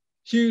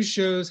 Hughes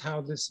shows how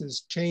this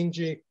is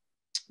changing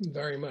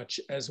very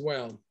much as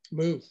well.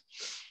 Move.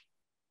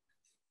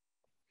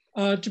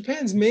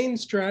 Japan's main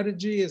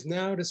strategy is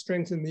now to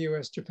strengthen the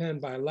US-Japan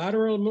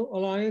bilateral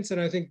alliance,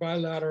 and I think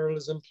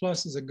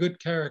Bilateralism-Plus is a good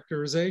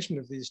characterization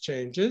of these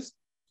changes.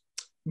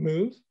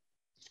 Move.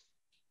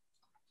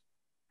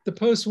 The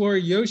post-war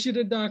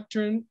Yoshida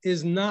doctrine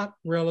is not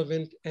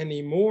relevant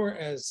anymore,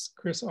 as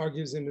Chris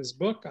argues in his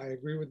book. I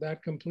agree with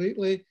that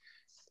completely.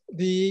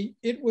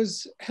 It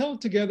was held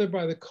together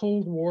by the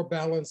Cold War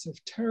balance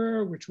of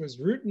terror, which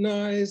was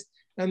routinized,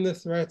 and the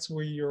threats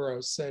were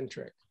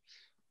Eurocentric.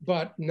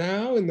 But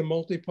now in the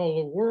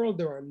multipolar world,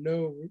 there are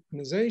no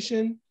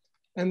routinization,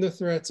 and the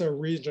threats are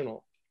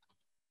regional.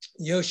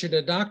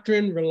 Yoshida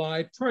doctrine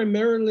relied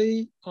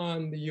primarily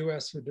on the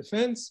US for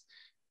defense,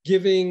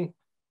 giving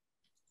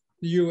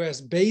the US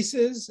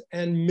bases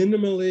and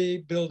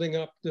minimally building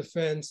up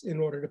defense in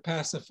order to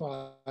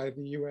pacify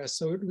the US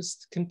so it was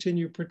to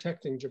continue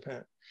protecting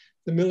Japan.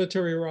 The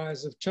military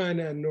rise of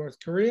China and North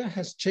Korea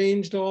has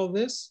changed all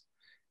this.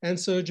 And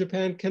so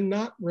Japan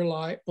cannot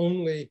rely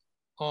only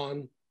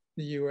on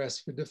the US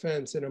for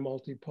defense in a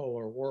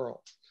multipolar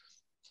world.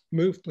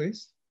 Move,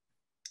 please.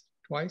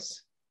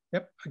 Twice.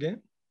 Yep,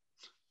 again.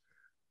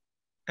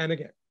 And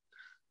again.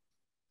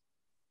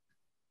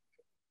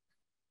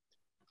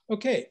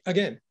 Okay,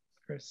 again,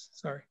 Chris,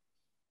 sorry.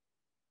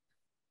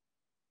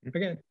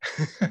 Again,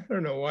 I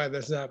don't know why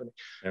this is happening.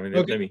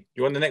 Okay.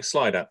 You want the next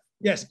slide up?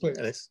 Yes, please.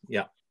 Ellis?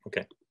 Yeah,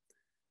 okay.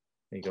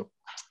 There you go.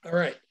 All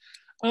right.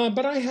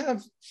 But I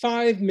have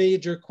 5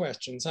 major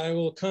questions. I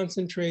will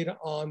concentrate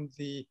on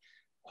the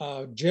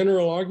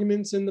general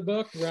arguments in the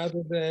book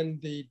rather than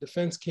the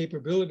defense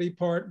capability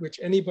part, which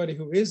anybody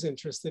who is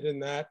interested in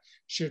that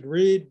should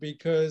read,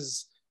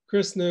 because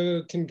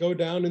Krishna can go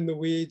down in the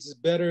weeds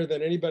better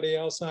than anybody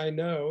else I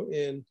know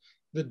in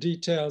the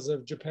details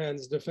of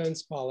Japan's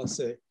defense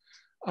policy.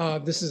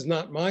 This is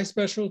not my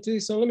specialty,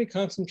 so let me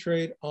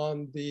concentrate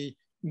on the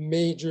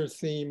major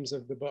themes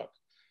of the book.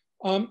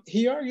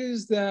 He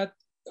argues that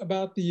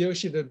about the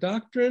Yoshida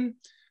Doctrine,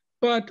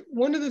 but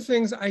one of the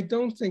things I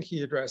don't think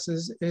he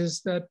addresses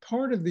is that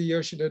part of the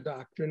Yoshida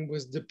Doctrine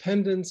was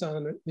dependence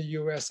on the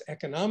US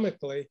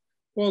economically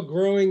while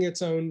growing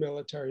its own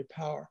military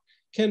power.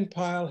 Ken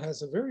Pyle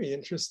has a very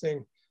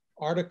interesting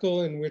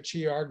article in which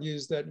he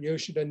argues that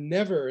Yoshida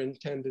never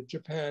intended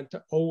Japan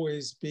to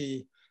always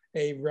be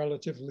a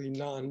relatively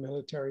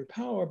non-military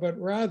power, but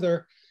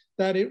rather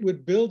that it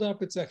would build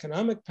up its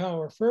economic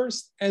power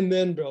first and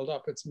then build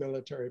up its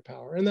military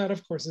power. And that,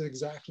 of course, is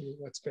exactly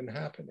what's been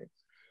happening.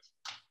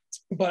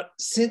 But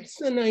since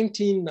the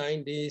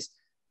 1990s,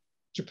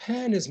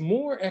 Japan is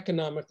more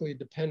economically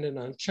dependent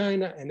on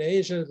China and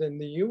Asia than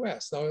the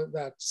US. So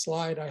that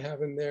slide I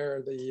have in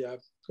there, the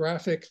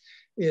graphic,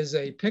 is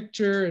a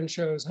picture and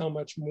shows how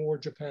much more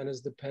Japan is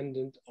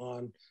dependent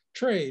on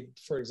trade,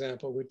 for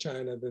example, with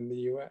China than the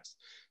US.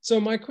 So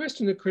my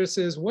question to Chris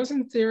is,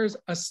 wasn't there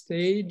a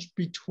stage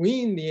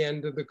between the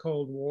end of the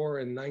Cold War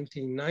in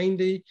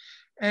 1990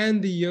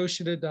 and the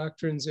Yoshida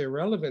Doctrine's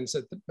irrelevance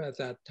at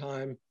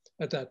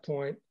that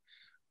point,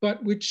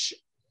 but which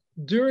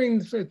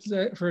during,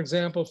 for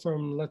example,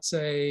 from let's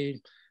say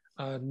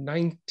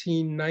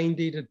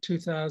 1990 to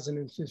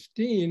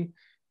 2015,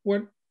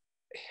 what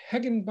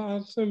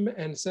Higginbotham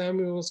and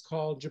Samuels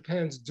called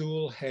Japan's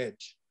dual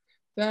hedge.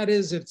 That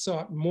is, it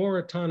sought more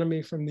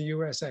autonomy from the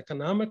US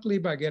economically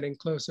by getting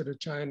closer to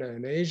China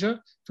and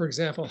Asia, for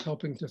example,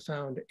 helping to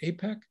found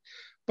APEC,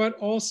 but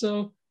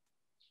also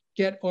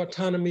get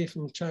autonomy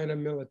from China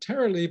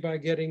militarily by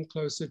getting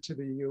closer to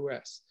the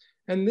US.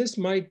 And this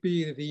might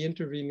be the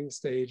intervening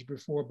stage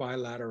before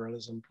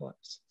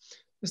bilateralism-plus.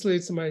 This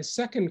leads to my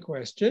second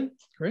question,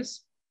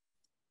 Chris.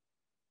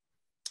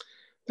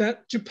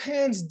 That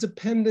Japan's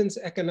dependence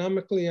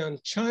economically on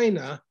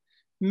China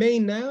may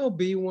now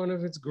be one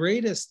of its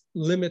greatest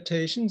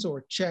limitations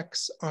or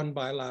checks on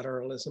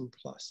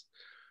bilateralism-plus.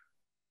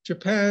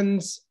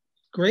 Japan's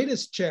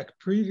greatest check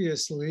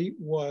previously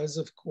was,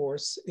 of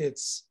course,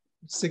 its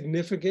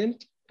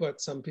significant, but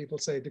some people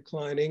say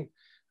declining,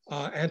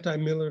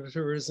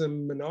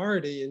 anti-militarism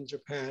minority in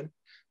Japan.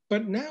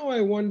 But now I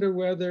wonder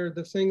whether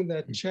the thing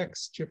that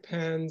checks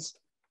Japan's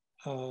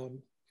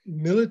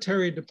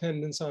military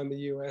dependence on the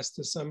US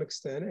to some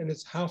extent, and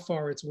it's how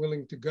far it's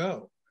willing to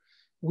go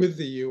with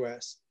the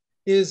US,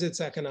 is its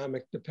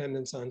economic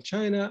dependence on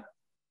China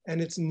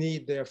and its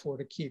need, therefore,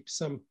 to keep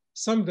some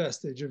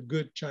vestige of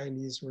good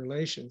Chinese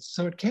relations.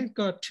 So it can't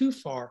go too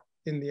far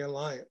in the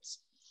alliance.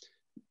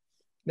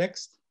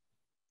 Next.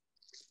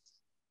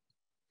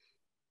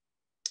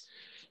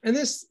 And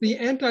the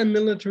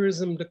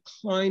anti-militarism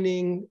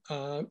declining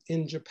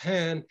in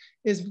Japan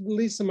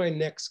leads to my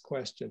next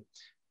question.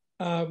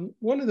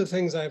 One of the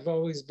things I've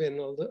always been,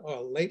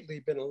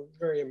 lately been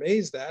very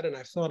amazed at, and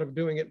I've thought of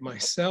doing it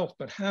myself,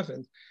 but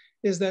haven't,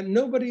 is that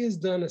nobody has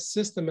done a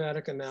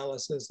systematic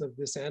analysis of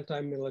this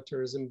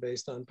anti-militarism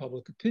based on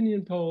public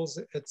opinion polls,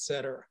 et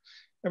cetera.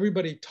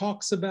 Everybody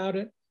talks about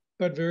it,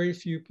 but very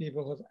few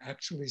people have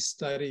actually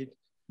studied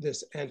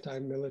this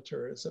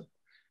anti-militarism.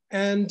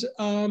 And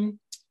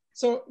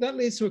so that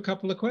leads to a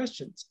couple of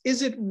questions.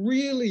 Is it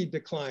really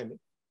declining,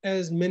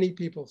 as many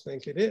people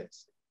think it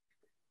is?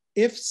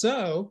 If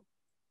so,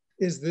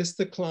 is this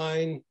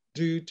decline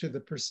due to the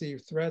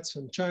perceived threats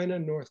from China,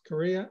 North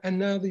Korea, and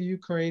now the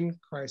Ukraine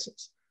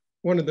crisis,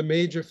 one of the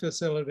major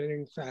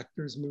facilitating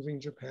factors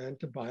moving Japan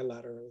to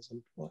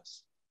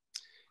bilateralism-plus?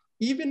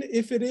 Even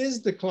if it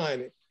is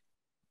declining,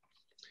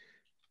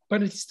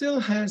 but it still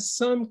has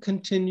some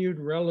continued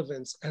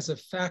relevance as a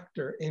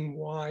factor in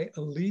why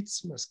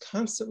elites must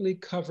constantly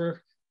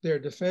cover their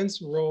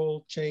defense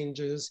role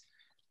changes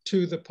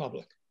to the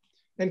public.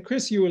 And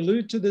Chris, you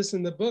allude to this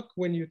in the book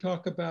when you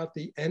talk about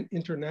the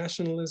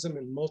internationalism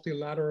and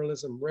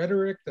multilateralism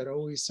rhetoric that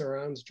always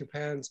surrounds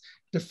Japan's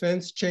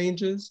defense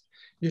changes.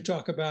 You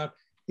talk about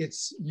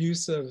its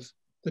use of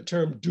the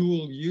term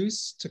dual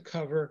use to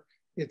cover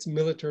its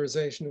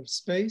militarization of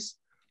space.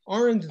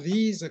 Aren't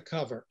these a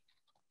cover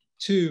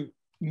to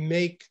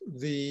make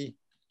the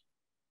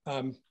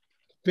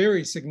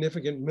very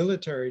significant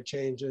military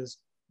changes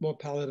more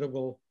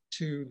palatable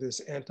to this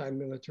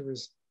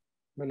anti-militarist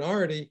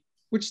minority,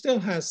 which still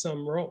has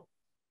some role?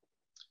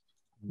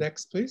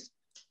 Next, please.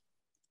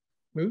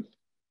 Move.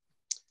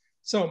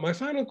 So my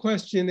final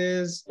question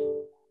is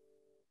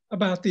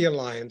about the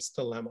alliance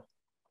dilemma,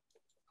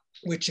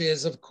 which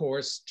is, of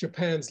course,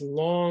 Japan's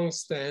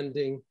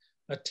long-standing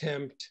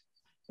attempt,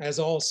 as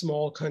all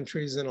small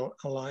countries in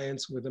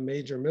alliance with a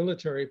major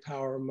military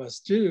power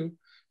must do,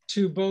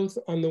 to both,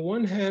 on the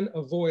one hand,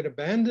 avoid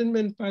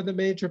abandonment by the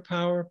major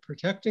power,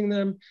 protecting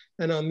them,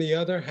 and on the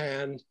other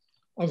hand,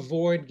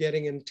 avoid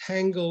getting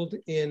entangled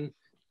in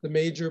the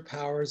major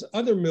powers'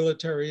 other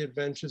military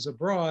adventures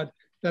abroad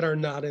that are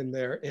not in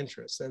their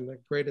interests. And the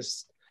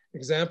greatest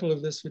example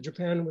of this for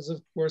Japan was,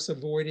 of course,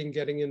 avoiding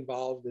getting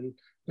involved in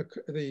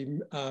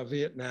the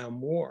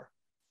Vietnam War,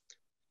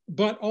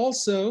 but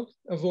also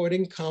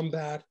avoiding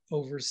combat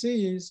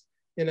overseas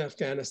in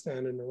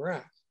Afghanistan and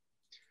Iraq.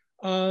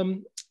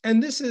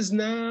 And this is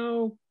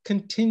now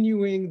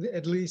continuing,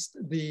 at least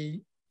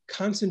the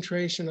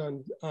concentration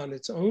on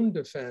its own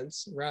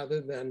defense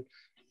rather than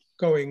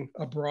going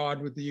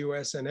abroad with the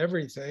US and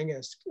everything,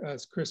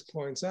 as Chris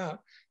points out.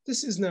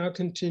 This is now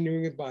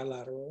continuing with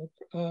bilateral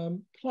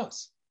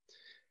plus.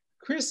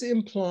 Chris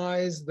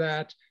implies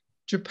that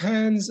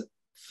Japan's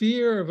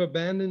fear of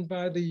abandonment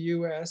by the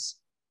US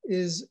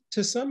is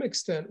to some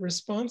extent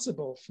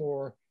responsible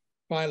for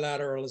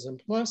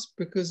bilateralism plus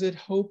because it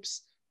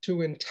hopes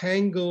to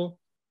entangle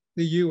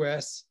the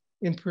US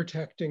in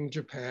protecting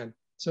Japan.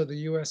 So the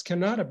US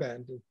cannot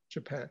abandon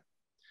Japan.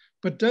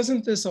 But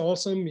doesn't this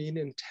also mean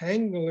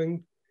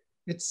entangling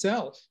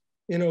itself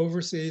in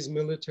overseas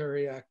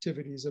military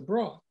activities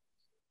abroad?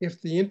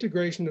 If the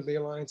integration of the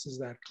alliance is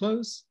that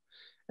close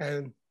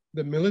and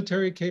the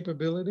military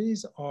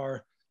capabilities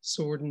are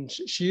sword and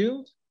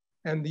shield,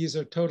 and these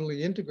are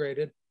totally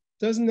integrated,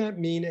 doesn't that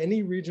mean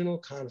any regional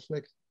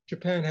conflict,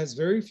 Japan has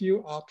very few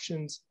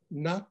options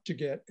not to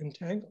get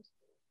entangled?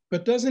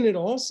 But doesn't it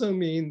also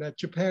mean that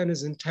Japan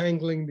is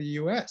entangling the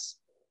US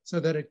so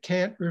that it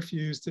can't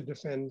refuse to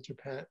defend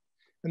Japan?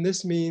 And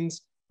this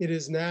means it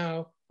is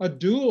now a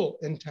dual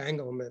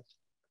entanglement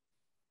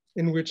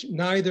in which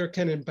neither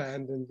can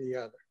abandon the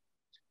other.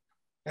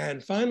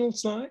 And final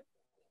slide.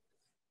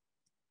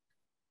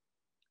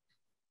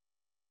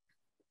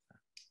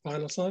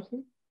 Final slide,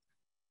 please.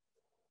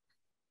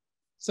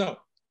 So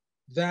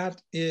that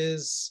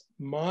is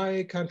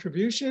my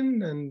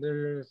contribution,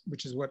 and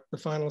which is what the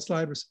final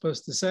slide was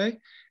supposed to say.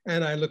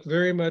 And I look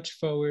very much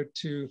forward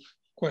to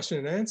question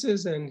and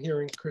answers and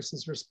hearing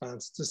Chris's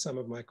response to some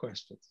of my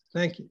questions.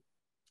 Thank you.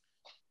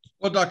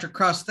 Well, Dr.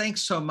 Krauss,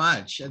 thanks so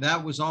much.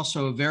 That was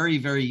also a very,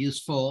 very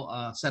useful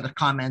set of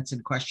comments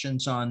and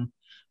questions on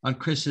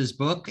Chris's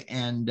book.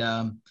 And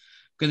I'm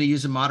going to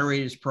use a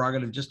moderator's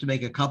prerogative just to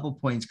make a couple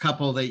points,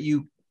 couple that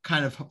you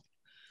kind of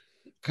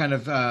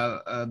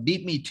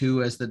beat me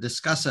to as the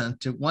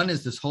discussant. One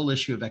is this whole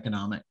issue of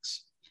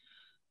economics.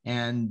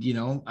 And, you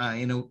know,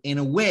 in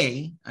a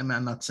way,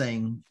 I'm not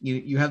saying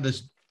you have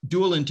this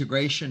dual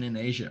integration in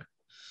Asia,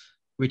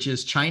 which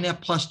is China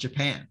plus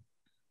Japan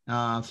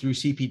through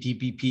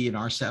CPTPP and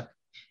RCEP,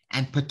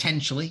 and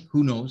potentially,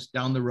 who knows,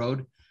 down the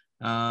road,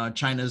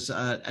 China's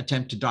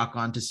attempt to dock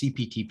onto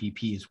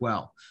CPTPP as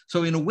well.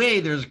 So in a way,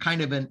 there's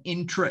kind of an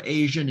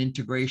intra-Asian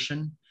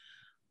integration,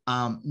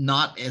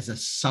 not as a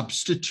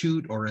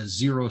substitute or a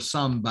zero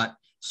sum, but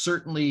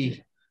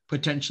certainly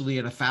potentially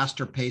at a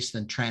faster pace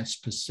than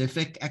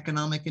trans-Pacific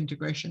economic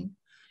integration.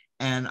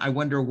 And I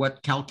wonder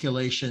what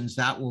calculations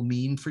that will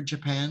mean for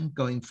Japan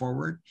going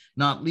forward,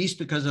 not least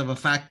because of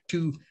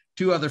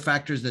two other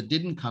factors that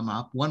didn't come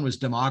up. One was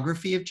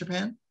demography of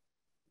Japan,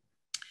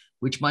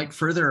 which might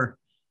further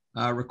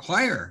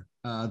require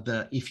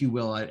if you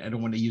will, I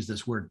don't want to use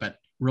this word, but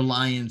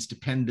reliance,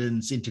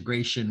 dependence,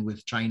 integration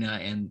with China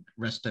and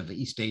rest of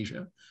East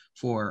Asia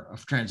for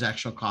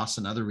transactional costs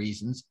and other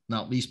reasons,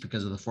 not least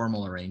because of the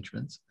formal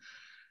arrangements.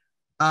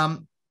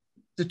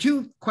 The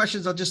two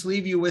questions I'll just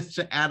leave you with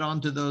to add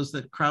on to those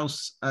that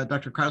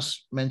Dr.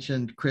 Krauss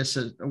mentioned, Chris,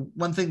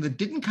 one thing that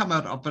didn't come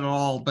up at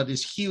all, but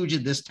is huge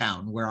in this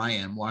town where I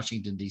am,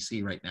 Washington,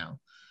 D.C. right now,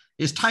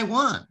 is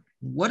Taiwan.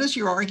 What does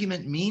your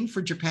argument mean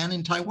for Japan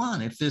and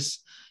Taiwan? If this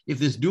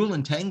dual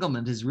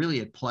entanglement is really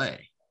at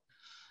play,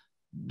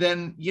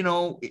 then, you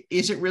know,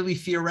 is it really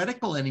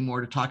theoretical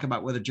anymore to talk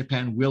about whether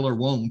Japan will or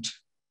won't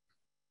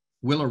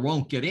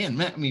get in?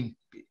 I mean,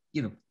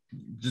 you know,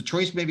 the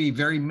choice may be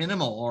very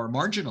minimal or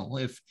marginal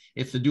if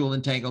the dual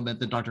entanglement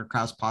that Dr.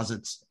 Krauss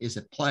posits is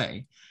at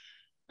play.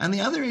 And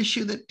the other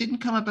issue that didn't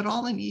come up at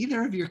all in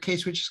either of your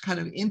case, which is kind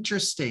of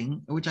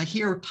interesting, which I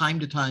hear time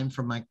to time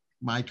from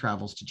my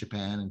travels to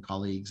Japan and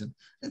colleagues, and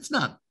it's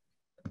not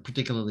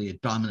particularly a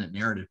dominant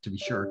narrative to be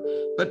sure,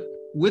 but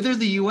whither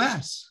the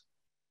US?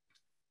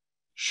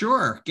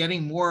 Sure,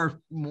 getting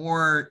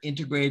more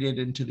integrated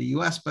into the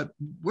US, but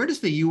where does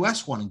the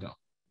US want to go,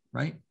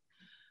 right?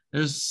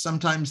 There's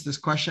sometimes this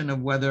question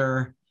of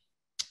whether,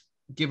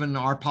 given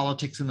our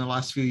politics in the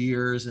last few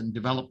years and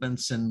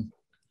developments and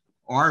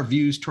our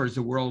views towards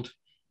the world,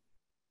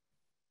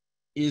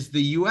 is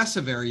the US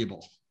a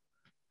variable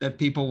that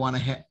people want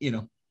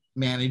to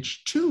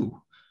manage too?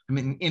 I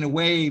mean, in a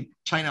way,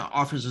 China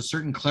offers a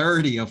certain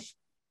clarity of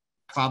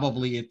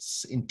probably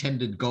its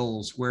intended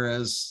goals,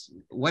 whereas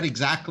what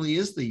exactly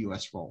is the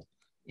US role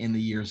in the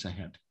years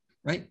ahead,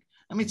 right?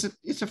 I mean,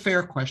 it's a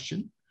fair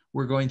question.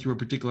 We're going through a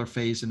particular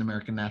phase in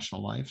American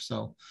national life.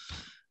 So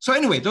So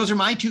anyway, those are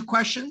my two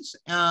questions.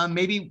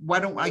 Maybe why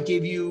don't I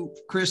give you,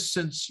 Chris,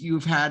 since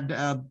you've had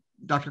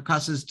Dr.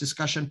 Krauss's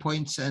discussion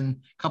points and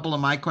a couple of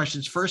my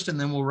questions first, and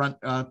then we'll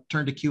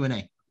turn to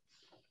Q&A.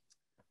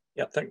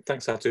 Yeah,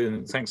 thanks, Satu,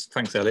 and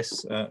thanks,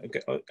 Ellis.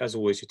 As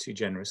always, you're too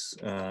generous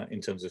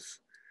in terms of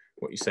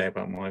what you say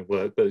about my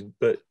work,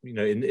 but you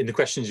know, in the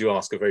questions you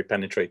ask are very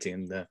penetrating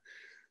and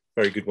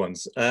very good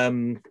ones.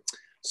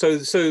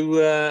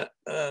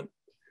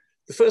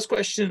 The first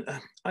question,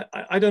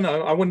 I don't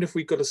know. I wonder if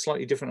we've got a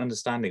slightly different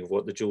understanding of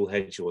what the dual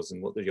hedge was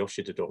and what the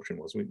Yoshida doctrine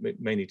was. We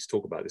may need to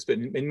talk about this, but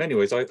in many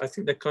ways, I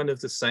think they're kind of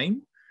the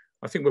same.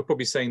 I think we're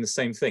probably saying the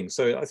same thing.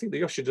 So I think the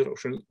Yoshida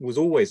doctrine was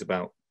always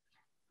about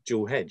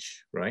dual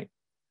hedge, right?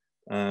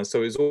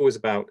 So it was always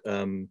about,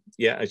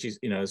 yeah,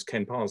 as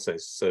Ken Parr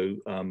says, so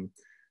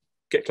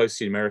get close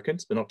to the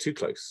Americans, but not too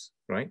close,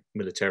 right?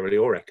 Militarily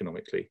or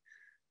economically.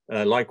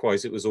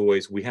 Likewise, it was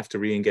always, we have to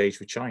re-engage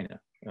with China.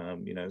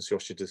 You know, as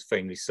Yoshida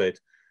famously said,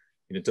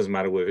 you know, it doesn't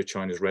matter whether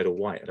China's red or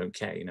white, I don't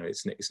care. You know,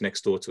 it's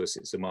next door to us,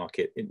 it's a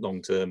market. In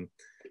long term,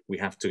 we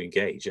have to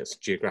engage. That's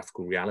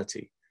geographical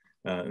reality.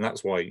 And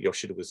that's why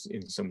Yoshida was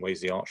in some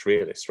ways the arch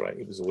realist, right?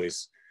 It was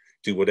always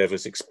do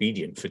whatever's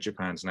expedient for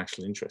Japan's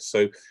national interests.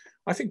 So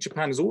I think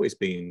Japan has always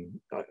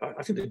been,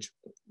 I think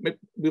that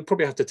we'll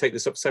probably have to take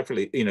this up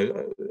separately, you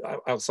know,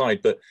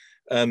 outside, but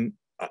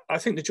I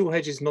think the dual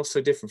hedge is not so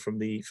different from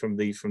the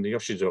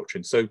Yoshida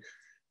doctrine. So,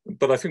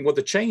 but I think what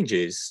the change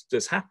is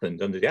that's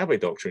happened under the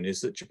Abe doctrine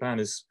is that Japan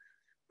has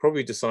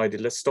probably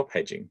decided, let's stop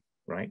hedging,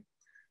 right?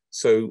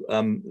 So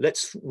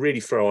let's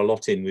really throw our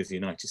lot in with the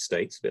United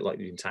States, a bit like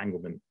the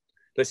entanglement.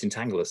 Let's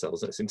entangle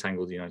ourselves, let's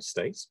entangle the United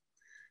States.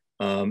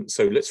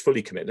 So let's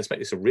fully commit, let's make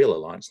this a real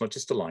alliance, not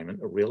just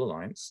alignment, a real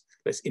alliance.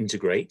 Let's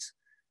integrate,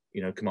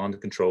 you know, command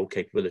and control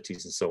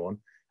capabilities and so on.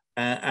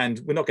 And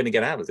we're not going to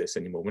get out of this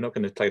anymore. We're not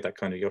going to play that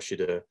kind of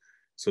Yoshida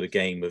sort of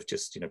game of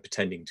just, you know,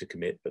 pretending to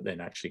commit, but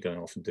then actually going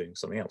off and doing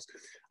something else.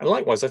 And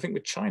likewise, I think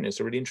with China, it's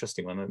a really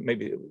interesting one. And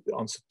maybe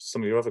answer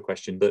some of your other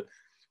question, but,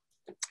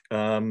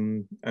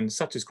 and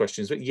Satu's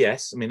questions, but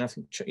yes, I mean, I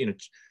think, you know,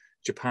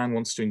 Japan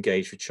wants to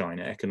engage with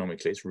China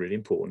economically. It's really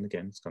important.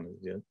 Again, it's kind of,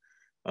 you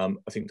know,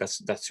 I think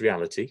that's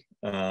reality.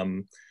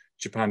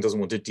 Japan doesn't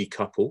want to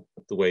decouple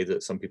the way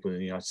that some people in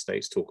the United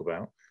States talk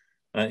about.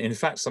 In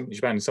fact,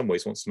 Japan in some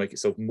ways wants to make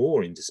itself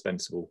more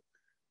indispensable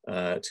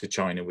to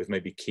China with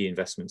maybe key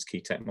investments,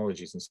 key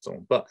technologies and so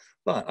on. But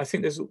I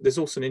think there's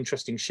also an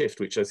interesting shift,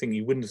 which I think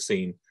you wouldn't have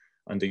seen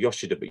under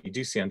Yoshida, but you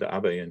do see under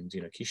Abe and,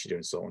 you know, Kishida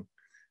and so on,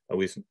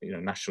 with, you know,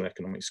 national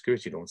economic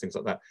security law and things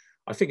like that.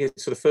 I think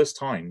it's for the first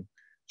time,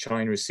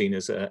 China is seen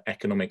as an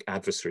economic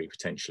adversary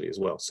potentially as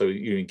well. So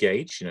you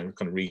engage, you know,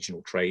 kind of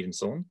regional trade and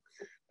so on,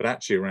 but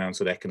actually around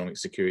sort of economic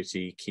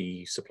security,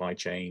 key supply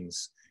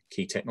chains,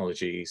 key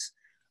technologies,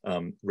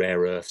 rare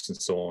earths and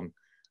so on.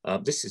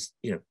 This is,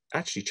 you know,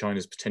 actually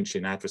China's potentially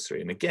an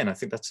adversary. And again, I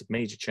think that's a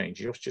major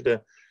change.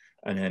 Yoshida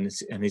and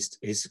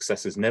his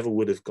successors never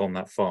would have gone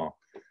that far.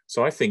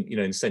 So I think, you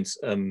know, in a sense,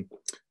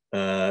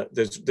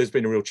 there's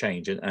been a real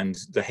change, and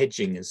the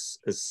hedging has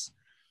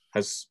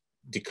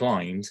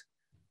declined.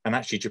 And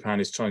actually,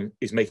 Japan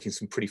is making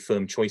some pretty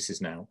firm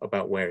choices now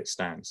about where it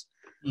stands.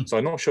 Mm. So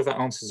I'm not sure if that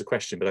answers the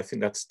question, but I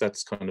think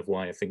that's kind of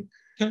why I think.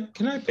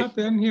 Can I pop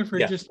in here for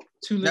just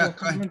two little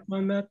comments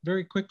on that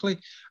very quickly?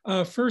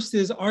 First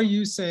is, are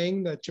you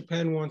saying that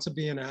Japan wants to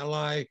be an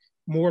ally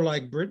more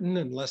like Britain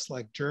and less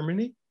like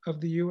Germany of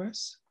the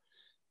US?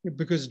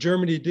 Because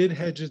Germany did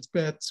hedge its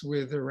bets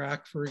with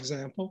Iraq, for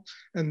example,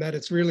 and that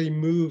it's really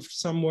moved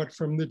somewhat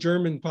from the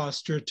German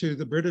posture to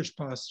the British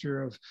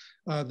posture of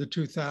the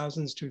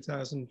 2000s,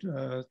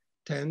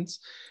 2010s.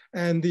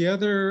 And the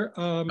other...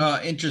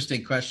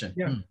 interesting question.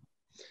 Yeah.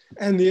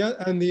 And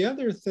the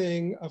other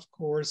thing, of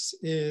course,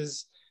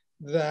 is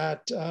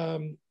that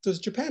does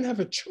Japan have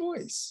a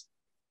choice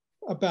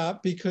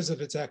because of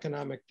its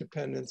economic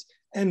dependence?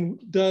 And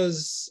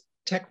does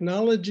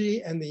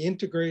technology and the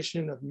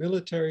integration of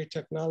military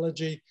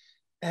technology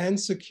and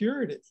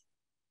security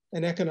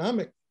and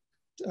economic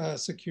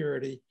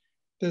security,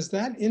 does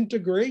that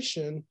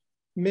integration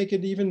make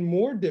it even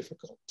more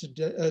difficult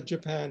to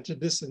Japan to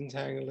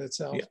disentangle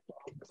itself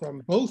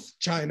from both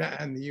China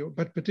and the US,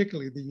 but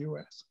particularly the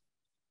US?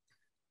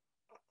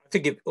 I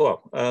think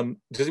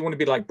does it want to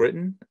be like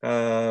Britain?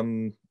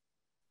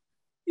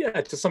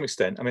 Yeah, to some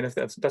extent. I mean,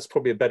 that's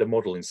probably a better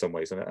model in some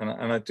ways, and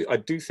I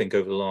do think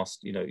over the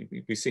last, you know,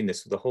 we've seen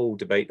this with the whole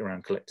debate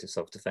around collective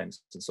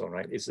self-defense and so on,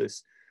 right?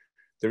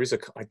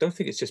 I don't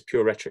think it's just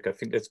pure rhetoric. I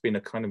think there's been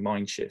a kind of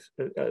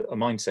a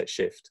mindset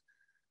shift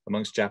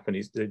amongst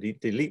Japanese, the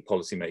elite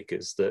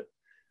policymakers that,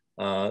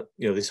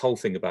 you know, this whole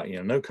thing about, you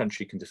know, no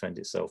country can defend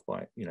itself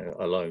by, you know,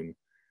 alone.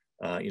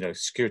 You know,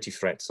 security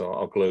threats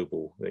are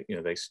global. You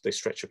know, they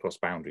stretch across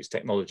boundaries.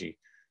 Technology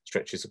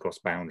stretches across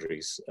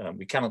boundaries.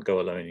 We cannot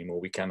go alone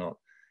anymore. We cannot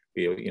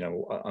be, you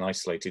know, an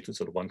isolated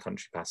sort of one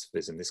country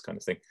pacifism, this kind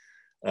of thing.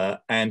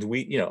 And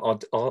we, you know,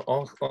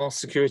 our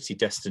security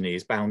destiny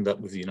is bound up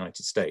with the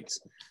United States,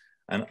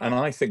 and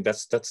I think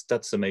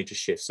that's a major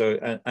shift. So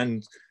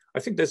and I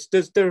think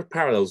there are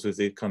parallels with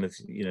the kind of,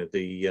 you know,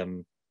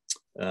 the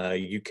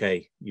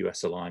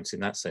UK-US alliance in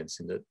that sense,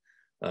 in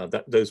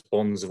that those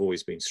bonds have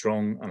always been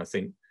strong. And I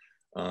think,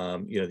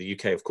 the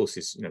UK, of course,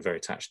 is very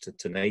attached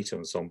to NATO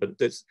and so on.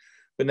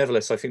 But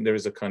nevertheless, I think there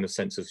is a kind of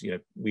sense of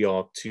we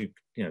are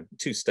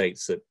two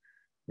states that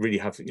really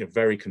have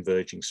very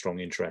converging strong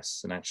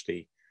interests, and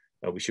actually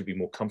we should be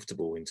more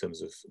comfortable in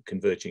terms of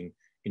converging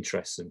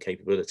interests and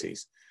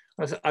capabilities.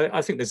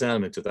 I think there's an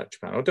element of that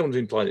Japan. I don't want to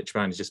imply that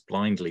Japan is just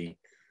blindly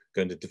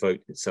going to devote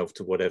itself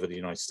to whatever the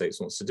United States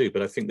wants to do,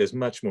 but I think there's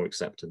much more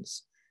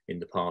acceptance in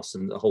the past,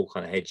 and the whole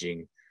kind of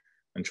hedging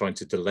and trying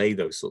to delay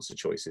those sorts of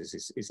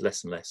choices is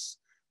less and less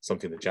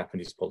something that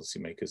Japanese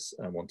policymakers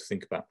want to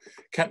think about.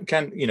 Can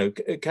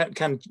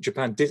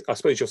Japan? I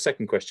suppose your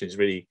second question is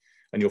really,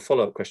 and your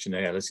follow-up question,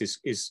 Ellis,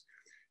 is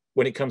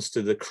when it comes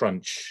to the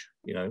crunch,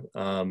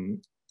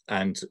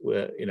 and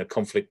in a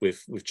conflict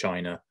with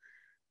China.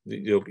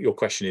 Your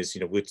question is,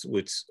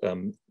 would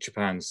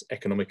Japan's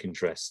economic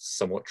interests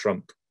somewhat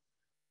trump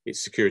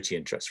its security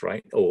interests,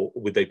 right? Or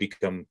would they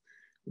become,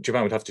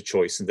 Japan would have to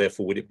choice, and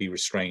therefore would it be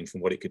restrained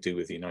from what it could do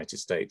with the United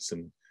States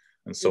and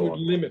so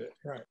on? Limit it,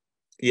 right?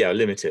 Yeah,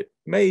 limit it,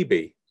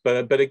 maybe.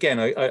 But again,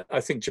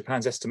 I think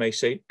Japan's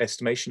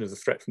estimation of the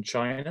threat from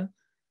China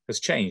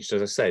has changed,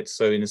 as I said.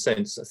 So in a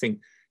sense, I think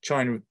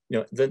China,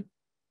 than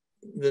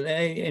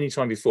any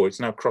time before, it's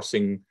now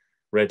crossing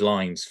red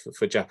lines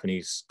for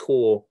Japanese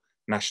core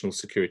national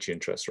security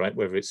interests, right?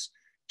 Whether it's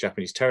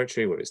Japanese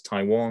territory, whether it's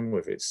Taiwan,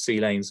 whether it's sea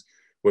lanes,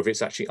 whether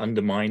it's actually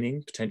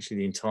undermining potentially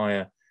the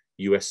entire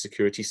US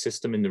security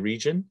system in the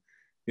region.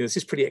 This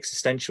is pretty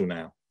existential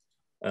now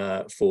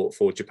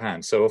for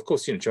Japan. So of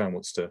course, Japan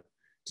wants to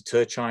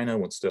deter China,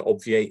 wants to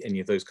obviate any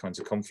of those kinds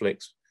of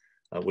conflicts,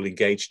 will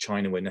engage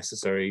China where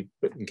necessary,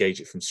 but engage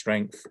it from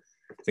strength,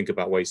 think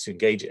about ways to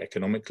engage it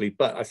economically.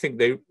 But I think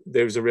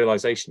there is a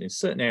realization in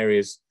certain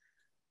areas,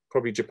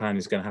 probably Japan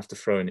is going to have to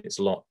throw in its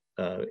lot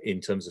in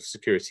terms of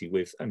security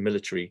and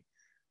military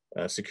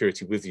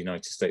security with the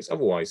United States.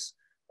 Otherwise,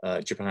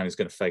 Japan is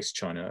going to face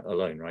China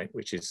alone, right?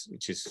 Which is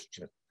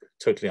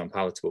totally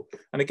unpalatable.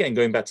 And again,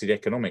 going back to the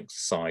economic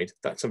side,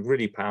 that's a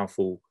really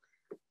powerful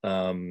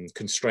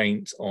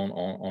constraint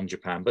on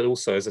Japan. But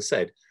also, as I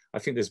said, I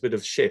think there's a bit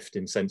of a shift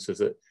in sense of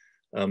that.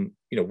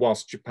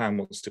 Whilst Japan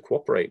wants to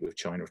cooperate with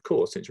China, of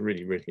course, it's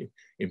really, really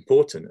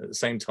important. At the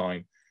same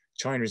time,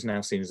 China is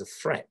now seen as a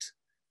threat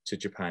to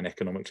Japan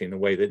economically in a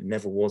way that it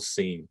never was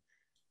seen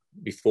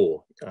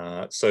before.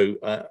 So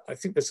I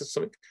think there's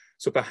something.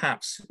 So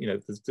perhaps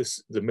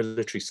the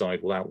military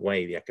side will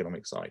outweigh the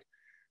economic side.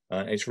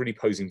 It's really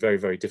posing very,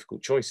 very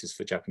difficult choices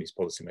for Japanese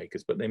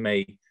policymakers, but they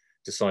may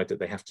decide that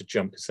they have to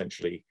jump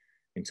essentially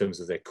in terms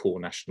of their core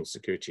national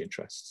security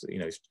interests.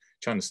 If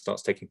China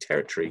starts taking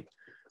territory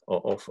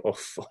off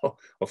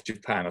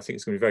Japan, I think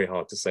it's going to be very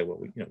hard to say, well,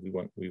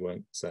 we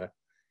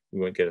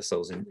won't get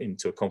ourselves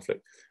into a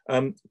conflict.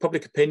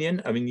 Public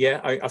opinion, I mean,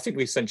 I think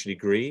we essentially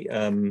agree.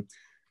 Of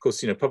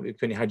course, public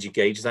opinion, how do you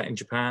gauge that in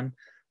Japan?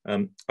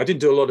 I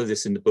didn't do a lot of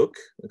this in the book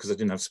because I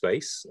didn't have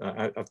space.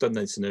 I've done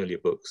this in earlier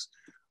books.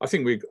 I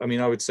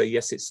would say,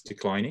 yes, it's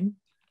declining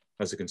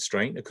as a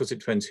constraint. Of course, it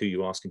depends who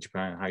you ask in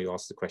Japan, how you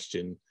ask the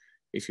question.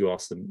 If you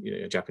ask them,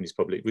 a Japanese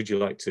public, would you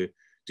like to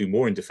do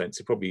more in defense?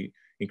 They're probably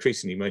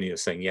increasingly many are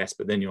saying yes,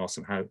 but then you ask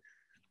them how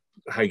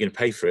are you going to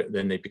pay for it?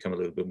 Then they become a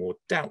little bit more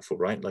doubtful,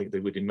 right? Like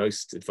they would in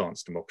most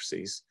advanced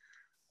democracies.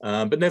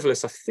 But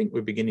nevertheless, I think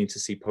we're beginning to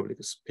see public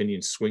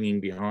opinion swinging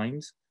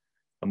behind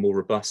a more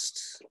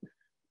robust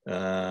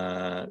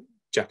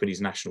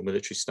Japanese national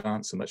military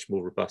stance, a much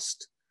more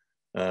robust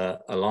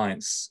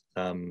alliance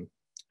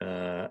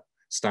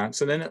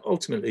stance. And then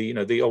ultimately,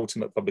 the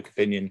ultimate public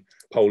opinion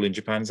poll in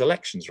Japan's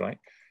elections, right?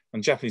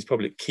 And Japanese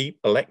public keep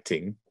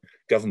electing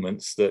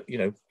governments that,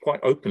 quite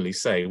openly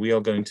say, we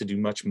are going to do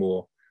much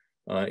more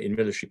in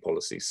military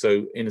policy.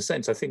 So in a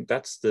sense, I think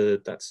that's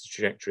the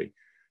trajectory.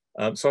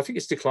 So I think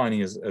it's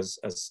declining as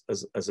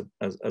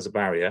a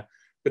barrier,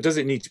 but does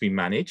it need to be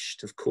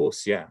managed? Of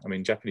course, yeah. I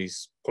mean,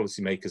 Japanese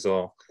policymakers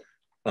are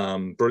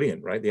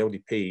brilliant, right? The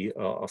LDP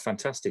are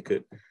fantastic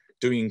at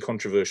doing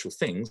controversial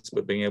things,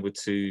 but being able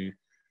to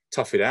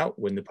tough it out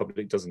when the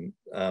public doesn't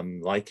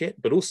like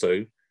it. But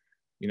also,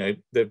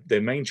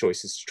 their main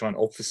choice is to try and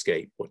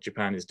obfuscate what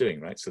Japan is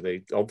doing, right? So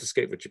they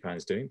obfuscate what Japan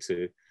is doing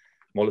to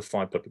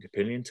mollify public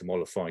opinion, to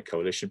mollify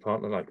coalition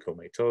partner like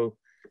Komeito,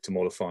 to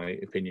mollify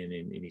opinion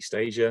in East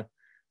Asia.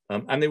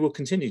 And they will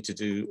continue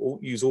to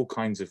use all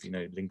kinds of,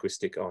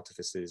 linguistic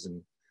artifices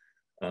and,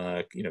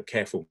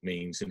 careful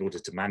means in order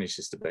to manage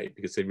this debate,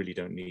 because they really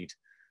don't need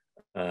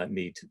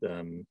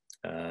the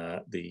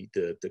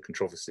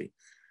controversy.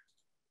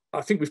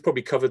 I think we've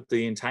probably covered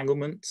the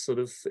entanglement sort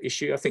of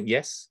issue. I think,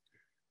 yes.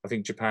 I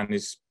think Japan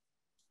is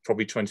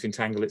probably trying to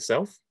entangle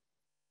itself.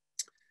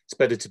 It's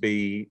better to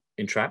be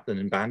entrapped than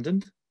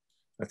abandoned,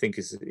 I think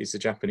is the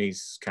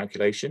Japanese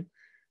calculation.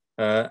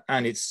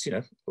 And it's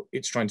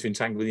trying to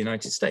entangle with the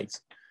United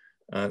States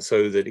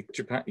so that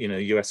Japan,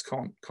 US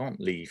can't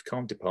leave,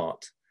 can't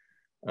depart.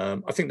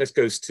 I think this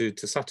goes to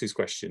Satu's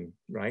question,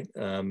 right?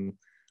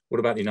 What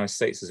about the United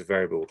States as a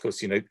variable? Of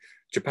course,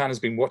 Japan has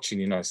been watching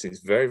the United States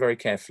very, very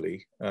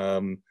carefully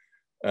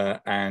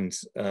and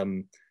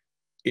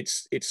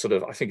it's sort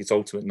of, I think its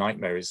ultimate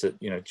nightmare is that,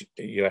 the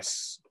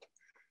US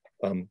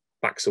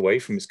backs away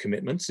from its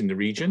commitments in the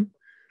region.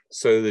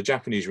 So the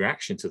Japanese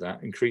reaction to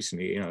that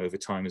increasingly, over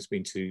time has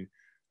been to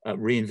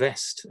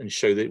reinvest and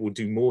show that it will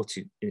do more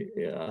to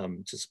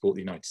support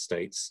the United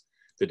States,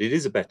 that it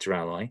is a better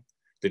ally,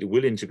 that it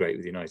will integrate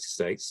with the United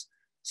States,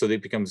 so that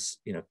it becomes,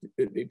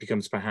 it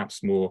becomes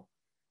perhaps more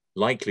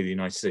likely the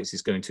United States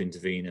is going to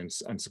intervene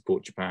and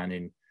support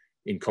Japan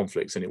in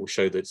conflicts, and it will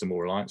show that it's a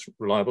more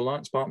reliable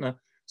alliance partner.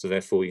 So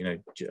therefore,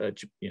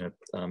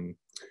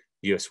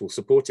 US will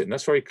support it, and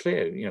that's very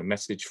clear.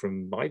 Message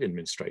from Biden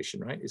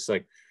administration, right? It's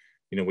like,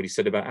 what he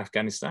said about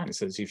Afghanistan. He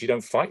says, if you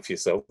don't fight for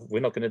yourself,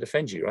 we're not going to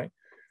defend you, right?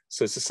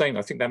 So it's the same.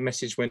 I think that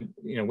message went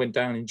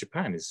down in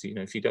Japan. Is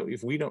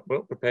if we're not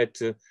prepared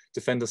to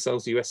defend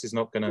ourselves, the US is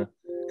not going to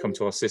come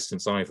to our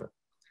assistance either.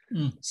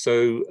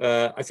 So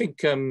I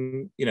think yeah.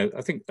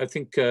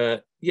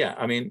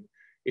 I mean,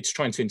 it's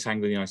trying to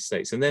entangle the United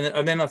States, and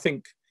then I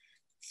think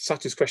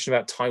Satu's question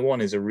about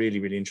Taiwan is a really,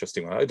 really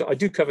interesting one. I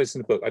do cover this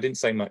in the book. I didn't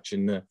say much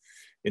in the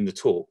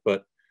talk,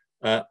 but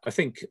I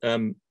think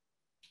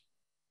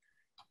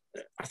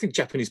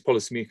Japanese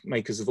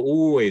policymakers have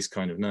always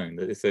kind of known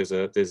that if there's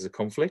a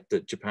conflict,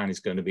 that Japan is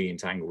going to be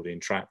entangled,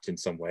 entrapped in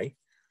some way.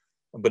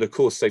 But of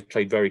course, they've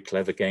played very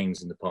clever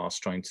games in the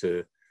past, trying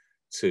to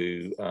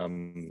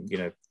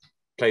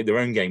play their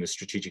own game of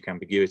strategic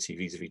ambiguity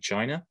vis-a-vis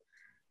China,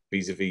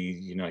 vis-a-vis the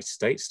United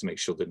States, to make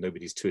sure that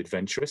nobody's too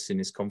adventurous in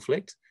this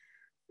conflict.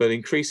 But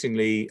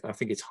increasingly, I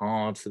think it's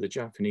hard for the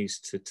Japanese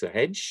to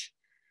hedge,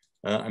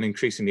 and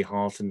increasingly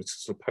hard for them to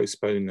sort of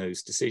postpone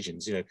those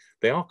decisions.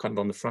 They are kind of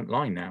on the front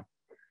line now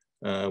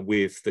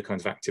with the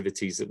kinds of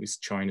activities that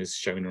China's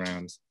shown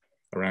around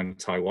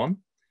Taiwan.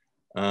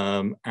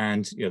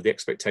 And the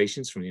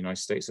expectations from the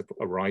United States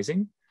are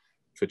rising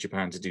for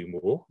Japan to do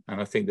more. And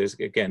I think there's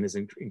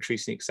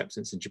increasing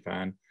acceptance in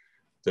Japan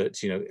that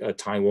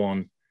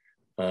Taiwan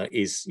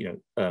is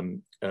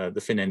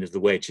the thin end of the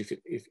wedge,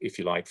 if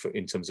you like,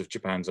 in terms of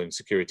Japan's own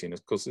security. And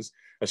of course,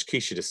 as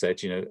Keisha just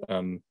said,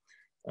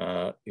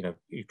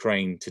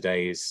 Ukraine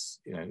today is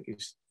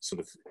sort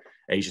of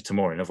Asia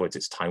tomorrow. In other words,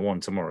 it's Taiwan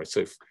tomorrow.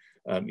 So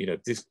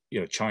if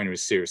China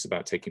is serious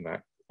about taking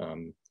back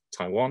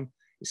Taiwan,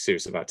 is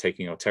serious about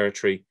taking our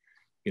territory,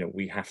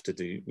 we have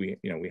to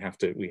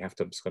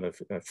kind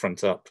of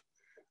front up,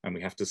 and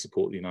we have to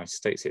support the United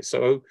States here.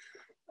 So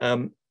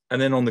and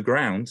then on the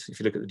ground, if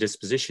you look at the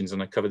dispositions,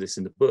 and I cover this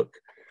in the book,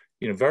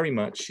 very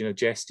much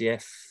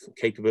JSDF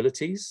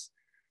capabilities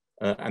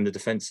and the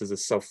defense of the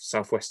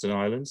southwestern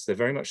islands, they're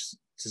very much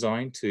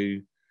designed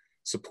to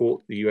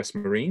support the US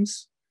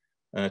Marines,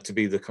 to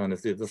be the kind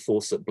of the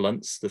force that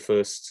blunts the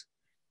first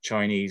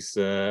Chinese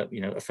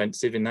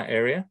offensive in that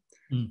area.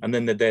 And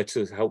then they're there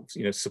to help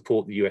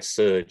support the US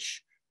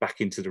surge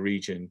back into the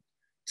region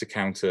to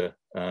counter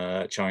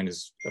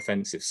China's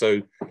offensive.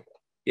 So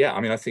yeah,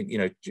 I mean, I think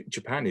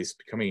Japan is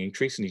becoming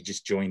increasingly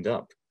just joined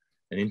up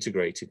and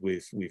integrated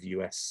with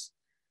US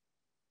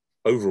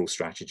overall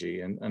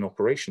strategy and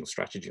operational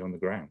strategy on the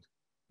ground.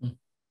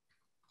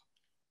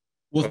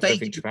 Well, I don't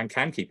think Japan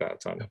can keep out of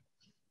Taiwan.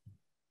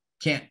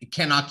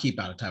 Cannot keep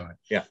out of Taiwan.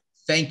 Yeah.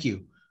 Thank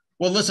you.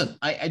 Well, listen,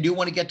 I do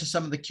want to get to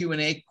some of the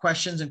Q&A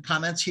questions and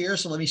comments here.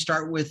 So let me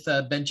start with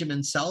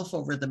Benjamin Self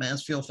over at the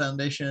Mansfield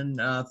Foundation.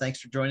 Thanks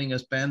for joining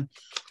us, Ben.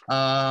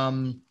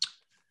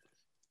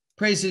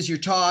 Praises your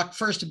talk.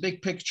 First, a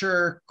big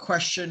picture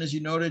question. As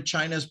you noted,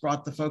 China's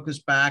brought the focus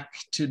back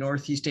to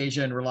Northeast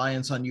Asia and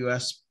reliance on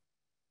US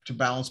to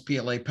balance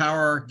PLA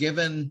power.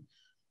 Given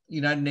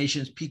United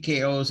Nations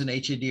PKOs and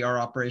HADR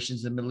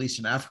operations in the Middle East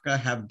and Africa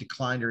have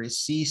declined or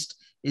ceased,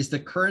 is the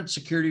current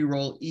security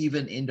role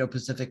even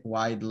Indo-Pacific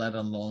wide, let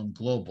alone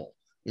global?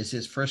 Is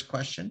his first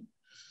question.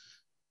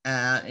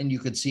 And you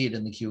could see it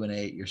in the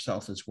Q&A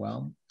yourself as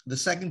well. The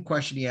second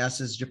question he asks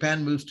is,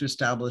 Japan moves to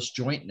establish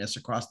jointness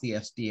across the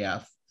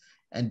SDF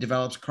and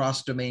develops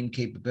cross-domain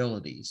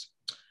capabilities.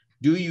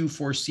 Do you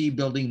foresee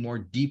building more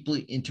deeply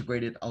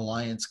integrated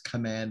alliance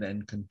command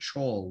and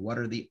control? What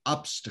are the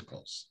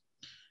obstacles?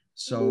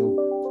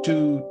 So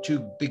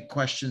two big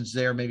questions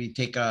there. Maybe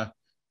take a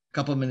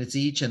couple of minutes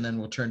each, and then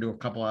we'll turn to a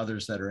couple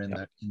others that are in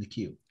the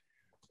queue.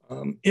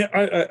 What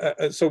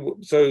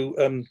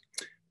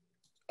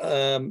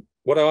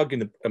I argue,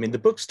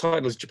 the book's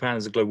title is Japan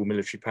as a Global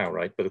Military Power,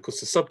 right? But of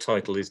course the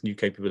subtitle is New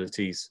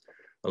Capabilities,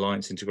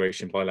 Alliance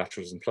Integration,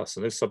 Bilateralism-Plus.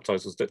 And those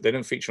subtitles, they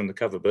don't feature on the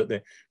cover, but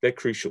they're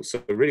crucial.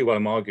 So really what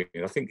I'm arguing,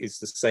 I think is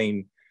the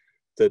same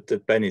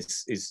that Ben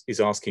is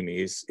asking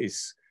me is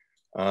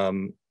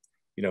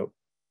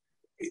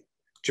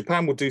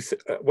Japan will do,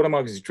 what I'm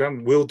arguing is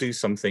Japan will do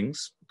some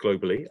things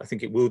globally. I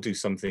think it will do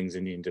some things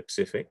in the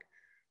Indo-Pacific.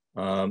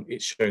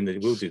 It's shown that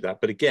it will do that.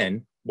 But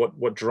again,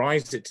 what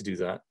drives it to do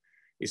that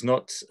is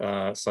not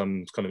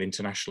some kind of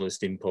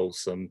internationalist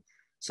impulse,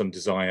 some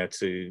desire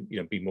to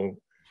be more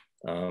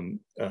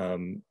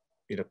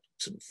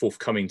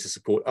forthcoming to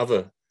support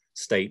other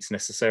states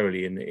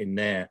necessarily in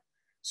their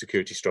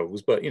security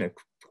struggles. But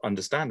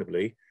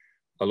understandably,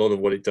 a lot of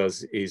what it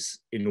does is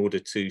in order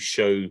to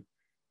show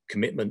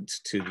commitment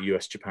to the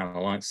US-Japan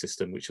alliance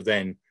system, which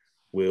then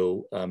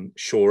will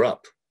shore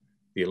up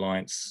the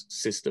alliance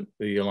system,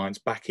 the alliance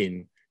back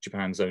in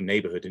Japan's own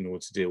neighborhood in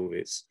order to deal with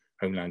its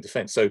homeland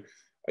defense. So,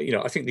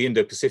 I think the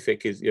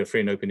Indo-Pacific is,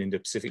 free and open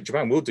Indo-Pacific.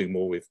 Japan will do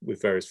more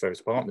with various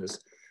partners.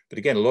 But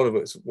again, a lot of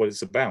it's what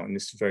it's about, and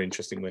this is very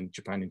interesting when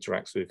Japan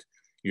interacts with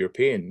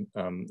European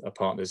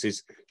partners,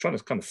 is trying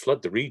to kind of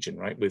flood the region,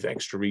 right, with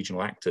extra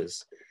regional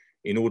actors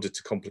in order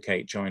to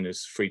complicate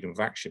China's freedom of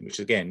action, which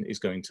again is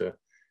going to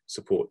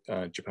support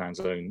Japan's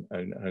own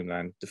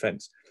homeland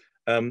defense.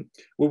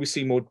 Will we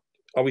see more?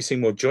 Are we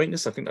seeing more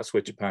jointness? I think that's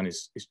where Japan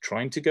is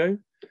trying to go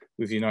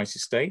with the United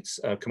States.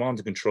 Command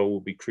and control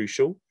will be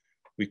crucial.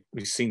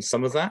 We've seen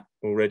some of that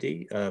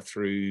already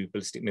through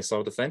ballistic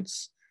missile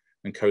defense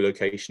and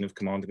co-location of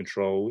command and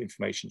control,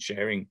 information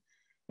sharing,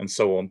 and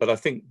so on. But I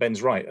think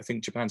Ben's right. I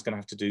think Japan's going to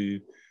have to do,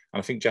 and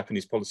I think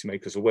Japanese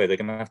policymakers are aware they're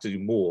going to have to do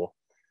more.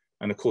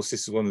 And of course,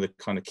 this is one of the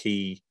kind of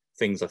key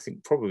things I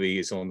think probably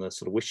is on the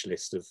sort of wish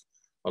list of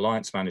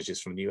alliance managers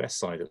from the US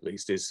side, at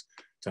least, is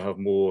to have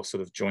more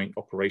sort of joint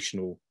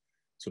operational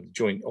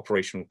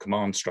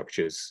command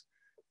structures,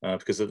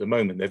 because at the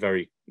moment they're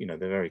very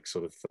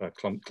sort of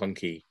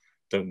clunky,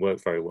 don't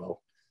work very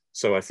well.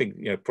 So I think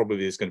probably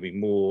there's going to be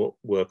more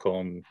work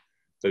on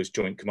those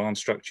joint command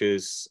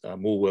structures,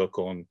 more work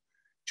on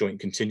joint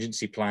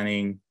contingency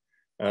planning.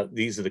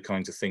 These are the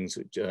kinds of things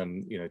that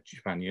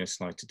Japan and the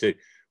US like to do.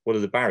 What are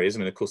the barriers? I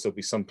mean, of course, there'll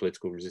be some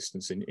political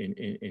resistance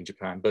in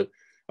Japan, but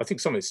I think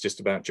some of it's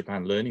just about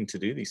Japan learning to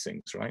do these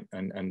things, right,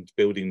 and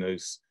building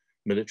those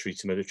military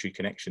to military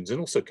connections, and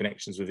also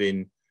connections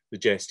within the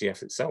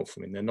JSDF itself.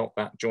 I mean, they're not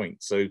that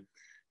joint. So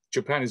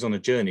Japan is on a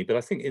journey, but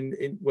I think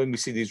when we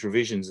see these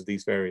revisions of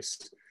these various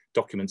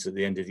documents at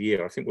the end of the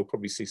year, I think we'll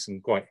probably see some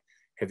quite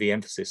heavy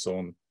emphasis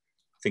on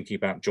thinking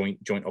about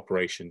joint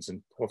operations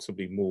and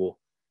possibly more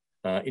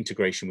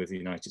integration with the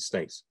United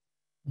States.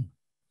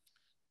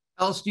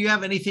 Ellis, do you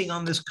have anything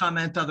on this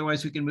comment?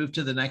 Otherwise, we can move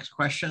to the next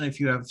question if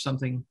you have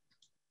something.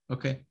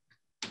 Okay.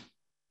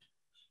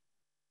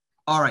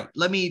 All right,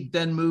 let me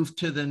then move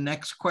to the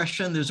next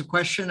question. There's a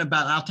question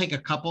about, I'll take a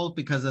couple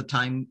because of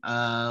time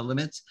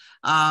limits.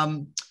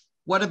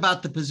 What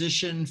about the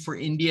position for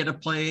India to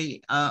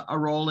play a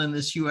role in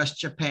this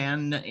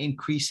US-Japan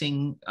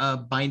increasing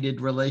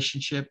binded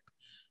relationship?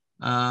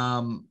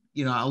 I'll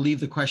leave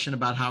the question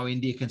about how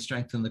India can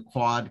strengthen the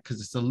Quad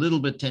because it's a little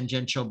bit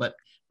tangential, but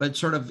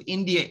sort of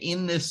India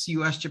in this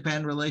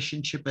US-Japan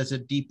relationship as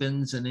it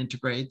deepens and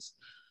integrates.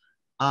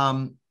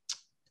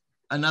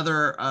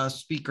 Another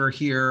speaker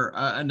here,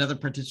 another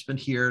participant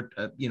here,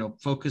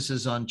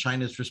 focuses on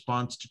China's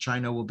response to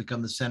China will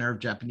become the center of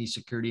Japanese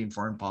security and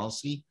foreign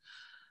policy,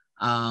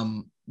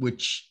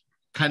 which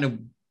kind of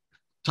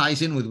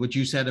ties in with what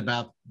you said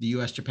about the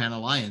US-Japan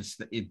alliance.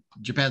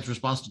 Japan's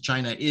response to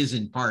China is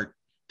in part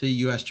the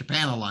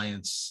US-Japan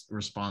alliance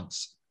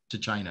response to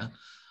China.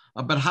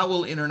 But how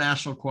will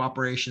international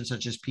cooperation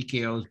such as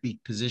PKOs be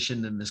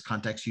positioned in this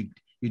context?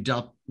 You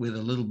dealt with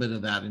a little bit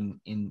of that in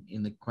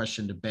the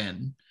question to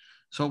Ben.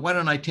 So why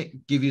don't I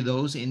give you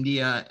those,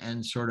 India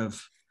and sort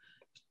of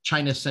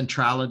China's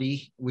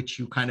centrality, which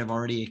you kind of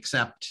already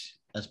accept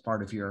as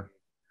part of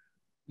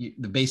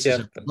the basis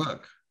of the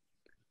book.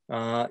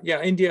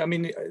 India. I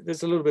mean,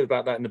 there's a little bit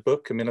about that in the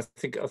book. I mean,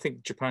 I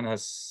think Japan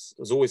has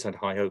always had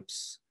high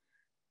hopes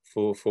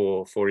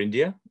for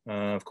India.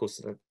 Of course,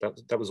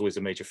 that was always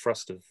a major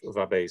thrust of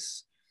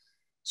Abe's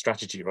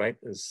strategy, right?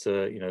 As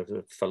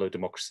the fellow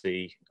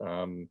democracy,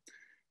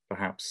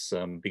 perhaps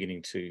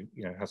beginning to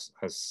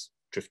has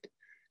drifted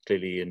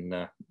clearly in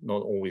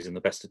not always in the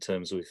best of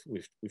terms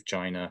with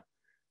China.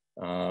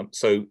 I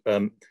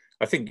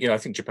think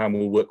Japan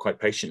will work quite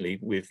patiently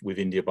with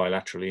India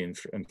bilaterally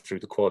and through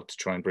the Quad to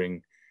try and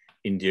bring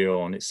India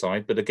on its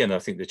side. But again, I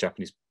think the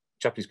Japanese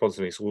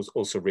policy is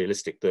also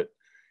realistic that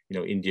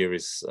India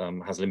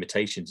has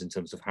limitations in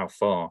terms of how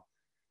far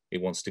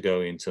it wants to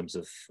go in terms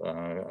of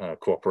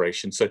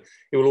cooperation. So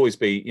it will always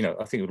be,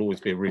 I think it will always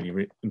be a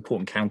really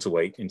important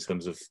counterweight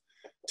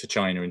to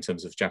China in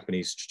terms of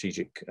Japanese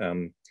strategic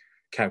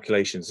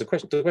calculations. The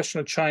question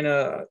of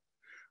China,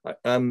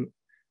 I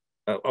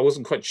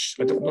wasn't quite.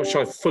 I'm not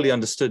sure I fully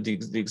understood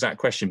the exact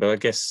question, but I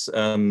guess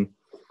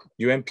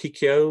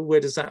UNPKO. Where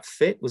does that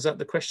fit? Was that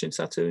the question,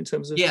 Satu? In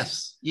terms of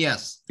yes,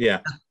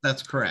 yeah,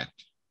 that's correct.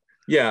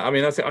 Yeah, I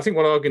mean, I think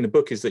what I argue in the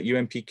book is that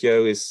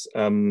UNPKO is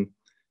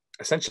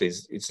essentially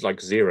it's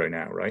like zero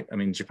now, right? I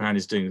mean, Japan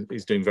is doing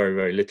very,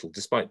 very little,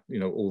 despite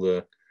all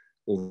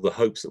the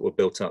hopes that were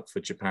built up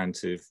for Japan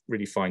to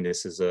really find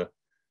this as a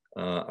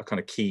kind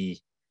of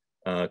key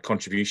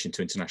contribution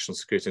to international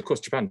security. Of course,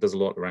 Japan does a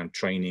lot around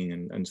training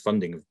and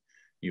funding of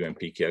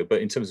UNPKO,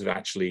 but in terms of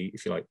actually,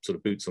 if you like, sort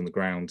of boots on the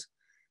ground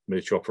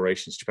military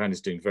operations, Japan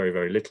is doing very,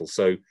 very little.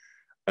 So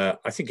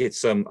I think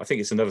it's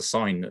another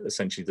sign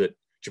essentially that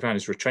Japan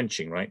is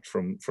retrenching, right,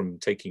 from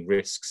taking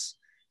risks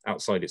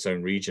outside its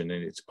own region,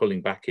 and it's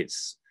pulling back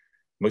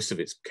most of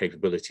its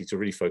capability to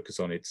really focus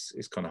on its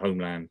kind of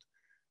homeland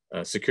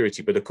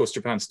security. But of course,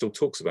 Japan still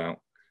talks about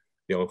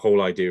the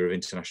whole idea of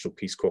international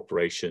peace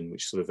cooperation,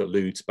 which sort of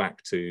alludes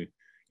back to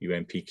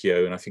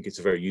UNPKO, and I think it's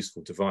a very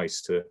useful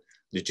device to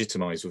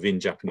legitimize within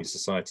Japanese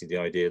society the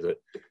idea that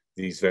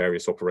these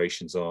various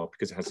operations are,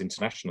 because it has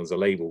international as a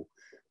label,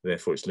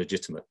 therefore it's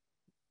legitimate.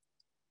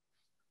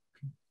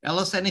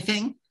 Ellis,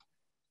 anything?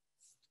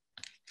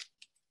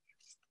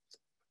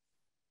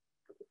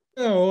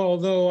 No,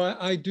 although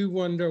I do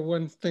wonder,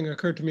 one thing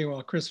occurred to me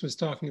while Chris was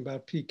talking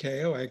about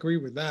PKO. I agree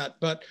with that,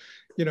 but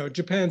you know,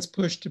 Japan's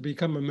push to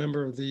become a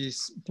member of the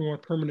more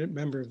permanent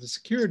member of the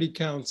Security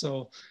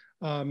Council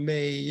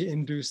may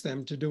induce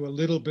them to do a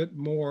little bit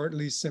more, at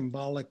least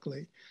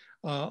symbolically,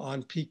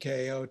 on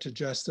PKO to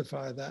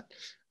justify that.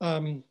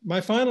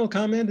 My final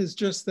comment is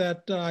just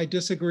that I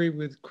disagree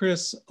with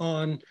Chris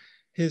on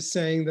his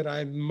saying that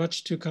I'm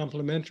much too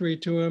complimentary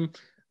to him,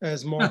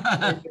 as Mark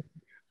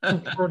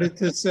purported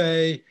to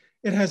say.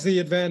 It has the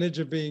advantage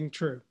of being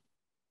true.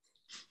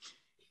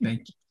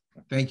 Thank you.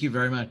 Thank you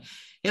very much.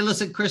 Hey,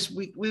 listen, Chris,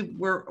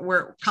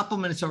 we're a couple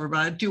minutes over, but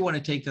I do want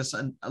to take this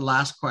a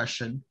last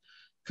question.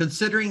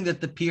 Considering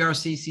that the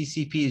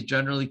PRC-CCP is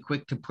generally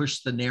quick to push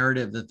the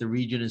narrative that the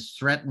region is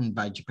threatened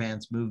by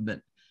Japan's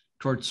movement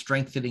towards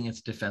strengthening its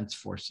defense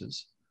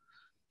forces,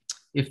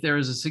 if there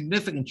is a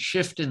significant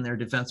shift in their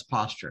defense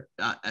posture,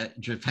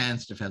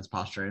 Japan's defense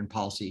posture and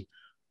policy,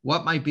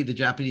 what might be the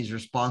Japanese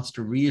response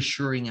to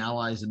reassuring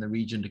allies in the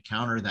region to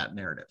counter that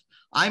narrative?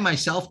 I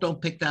myself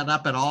don't pick that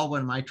up at all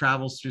when my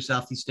travels through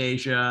Southeast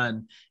Asia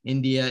and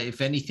India. If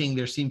anything,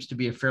 there seems to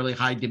be a fairly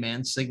high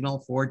demand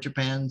signal for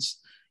Japan's,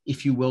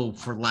 if you will,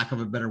 for lack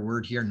of a better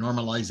word here,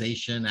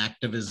 normalization,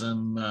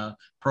 activism,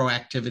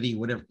 proactivity,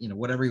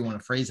 whatever you want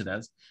to phrase it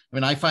as. I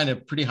mean, I find a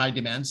pretty high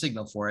demand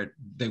signal for it.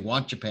 They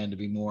want Japan to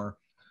be more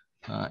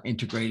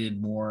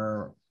integrated,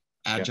 more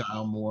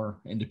agile, more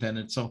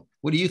independent. So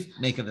what do you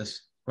make of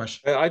this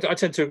question? I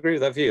tend to agree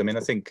with that view. I mean, I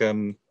think,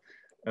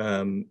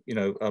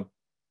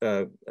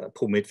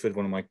 Paul Midford,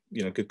 one of my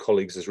good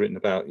colleagues, has written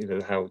about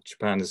how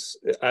Japan is,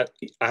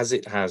 as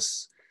it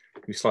has,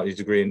 we slightly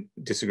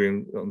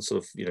disagree on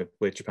sort of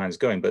where Japan is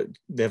going, but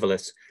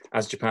nevertheless,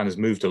 as Japan has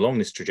moved along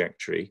this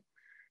trajectory,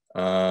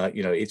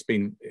 it's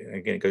been,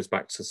 again, it goes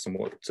back to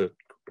somewhat to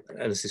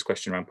Ellis's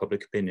question around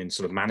public opinion,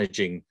 sort of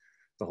managing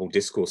the whole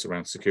discourse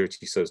around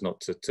security so as not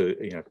to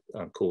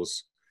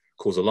cause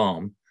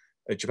alarm.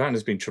 Japan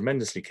has been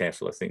tremendously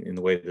careful, I think, in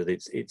the way that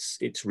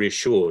it's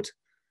reassured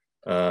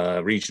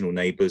regional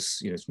neighbours.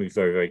 It's moved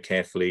very, very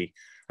carefully,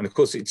 and of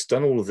course, it's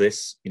done all of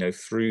this,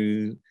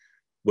 through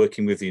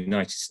working with the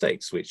United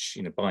States, which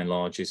by and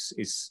large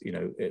is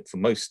for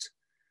most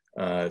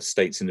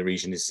states in the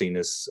region is seen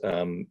as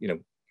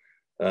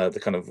the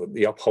kind of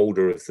the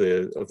upholder of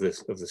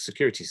the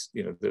securities,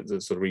 the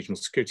sort of regional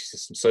security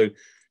system. So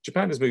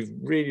Japan has moved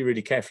really,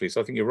 really carefully.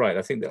 So I think you're right.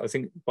 I think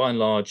by and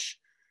large,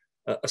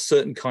 a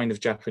certain kind of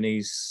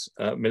Japanese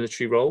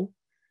military role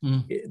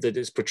that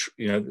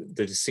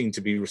is seen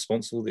to be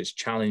responsible, that's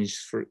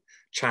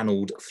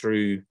channeled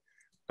through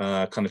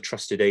kind of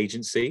trusted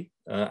agency,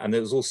 and that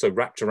was also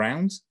wrapped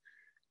around,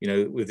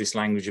 with this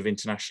language of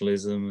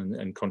internationalism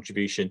and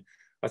contribution.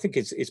 I think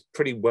it's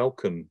pretty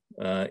welcome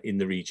in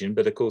the region,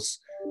 but of course,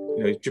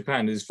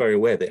 Japan is very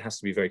aware that it has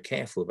to be very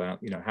careful about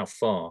how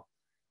far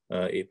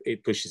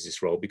it pushes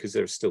this role, because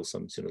there are still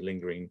some sort of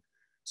lingering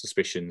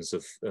suspicions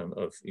of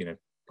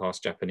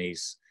past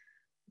Japanese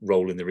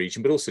role in the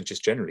region, but also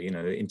just generally,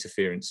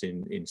 interference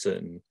in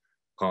certain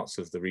parts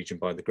of the region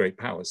by the great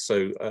powers.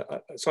 So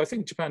I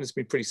think Japan has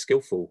been pretty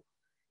skillful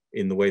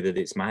in the way that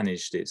it's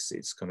managed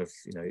its kind of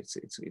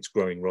its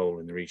growing role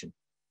in the region.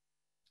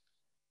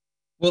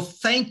 Well,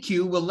 thank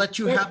you. We'll let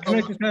you have. Can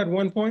I just add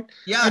one point?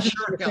 Yeah, I just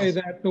sure. want to say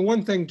that the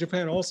one thing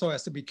Japan also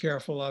has to be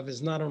careful of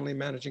is not only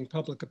managing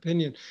public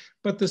opinion,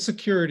 but the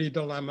security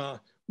dilemma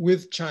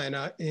with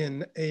China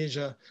in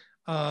Asia.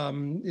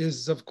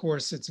 Is, of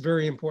course, it's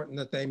very important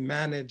that they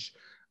manage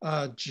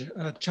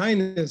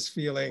China's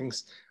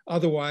feelings.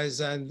 Otherwise,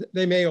 and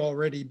they may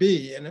already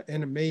be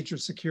in a major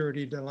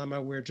security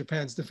dilemma where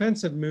Japan's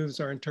defensive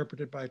moves are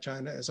interpreted by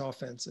China as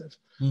offensive.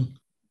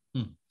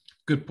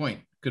 Good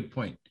point. Good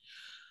point.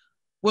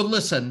 Well,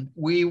 listen,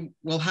 we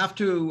will have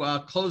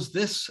to close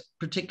this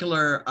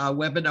particular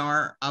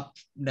webinar up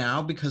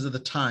now because of the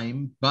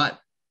time. But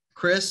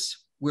Chris,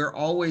 we're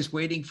always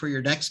waiting for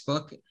your next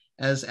book.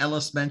 As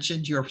Ellis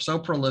mentioned, you're so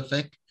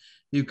prolific.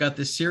 You've got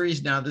this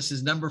series now. This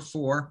is number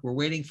 4. We're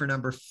waiting for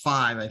number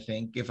 5, I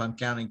think, if I'm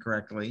counting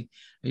correctly.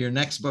 Your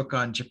next book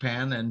on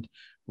Japan, and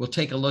we'll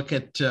take a look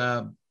at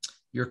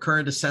your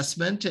current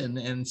assessment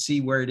and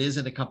see where it is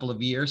in a couple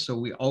of years. So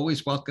we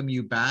always welcome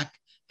you back.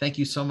 Thank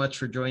you so much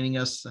for joining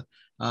us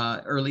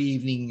early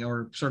evening,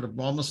 or sort of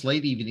almost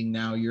late evening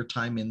now, your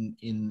time in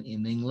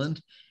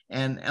England.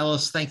 And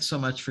Ellis, thanks so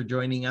much for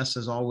joining us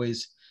as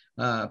always.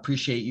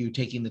 Appreciate you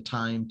taking the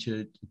time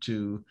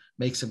to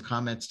make some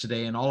comments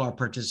today, and all our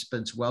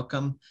participants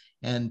welcome.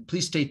 And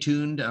please stay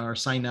tuned or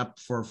sign up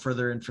for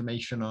further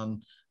information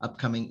on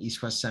upcoming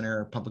East-West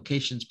Center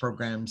publications,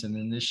 programs, and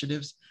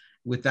initiatives.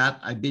 With that,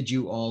 I bid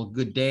you all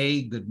good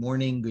day, good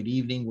morning, good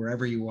evening,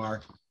 wherever you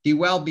are. Be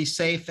well, be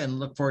safe, and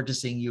look forward to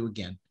seeing you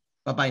again.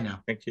 Bye-bye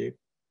now. Thank you.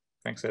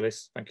 Thanks,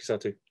 Ellis. Thank you,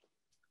 Satu.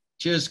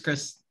 Cheers,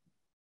 Chris.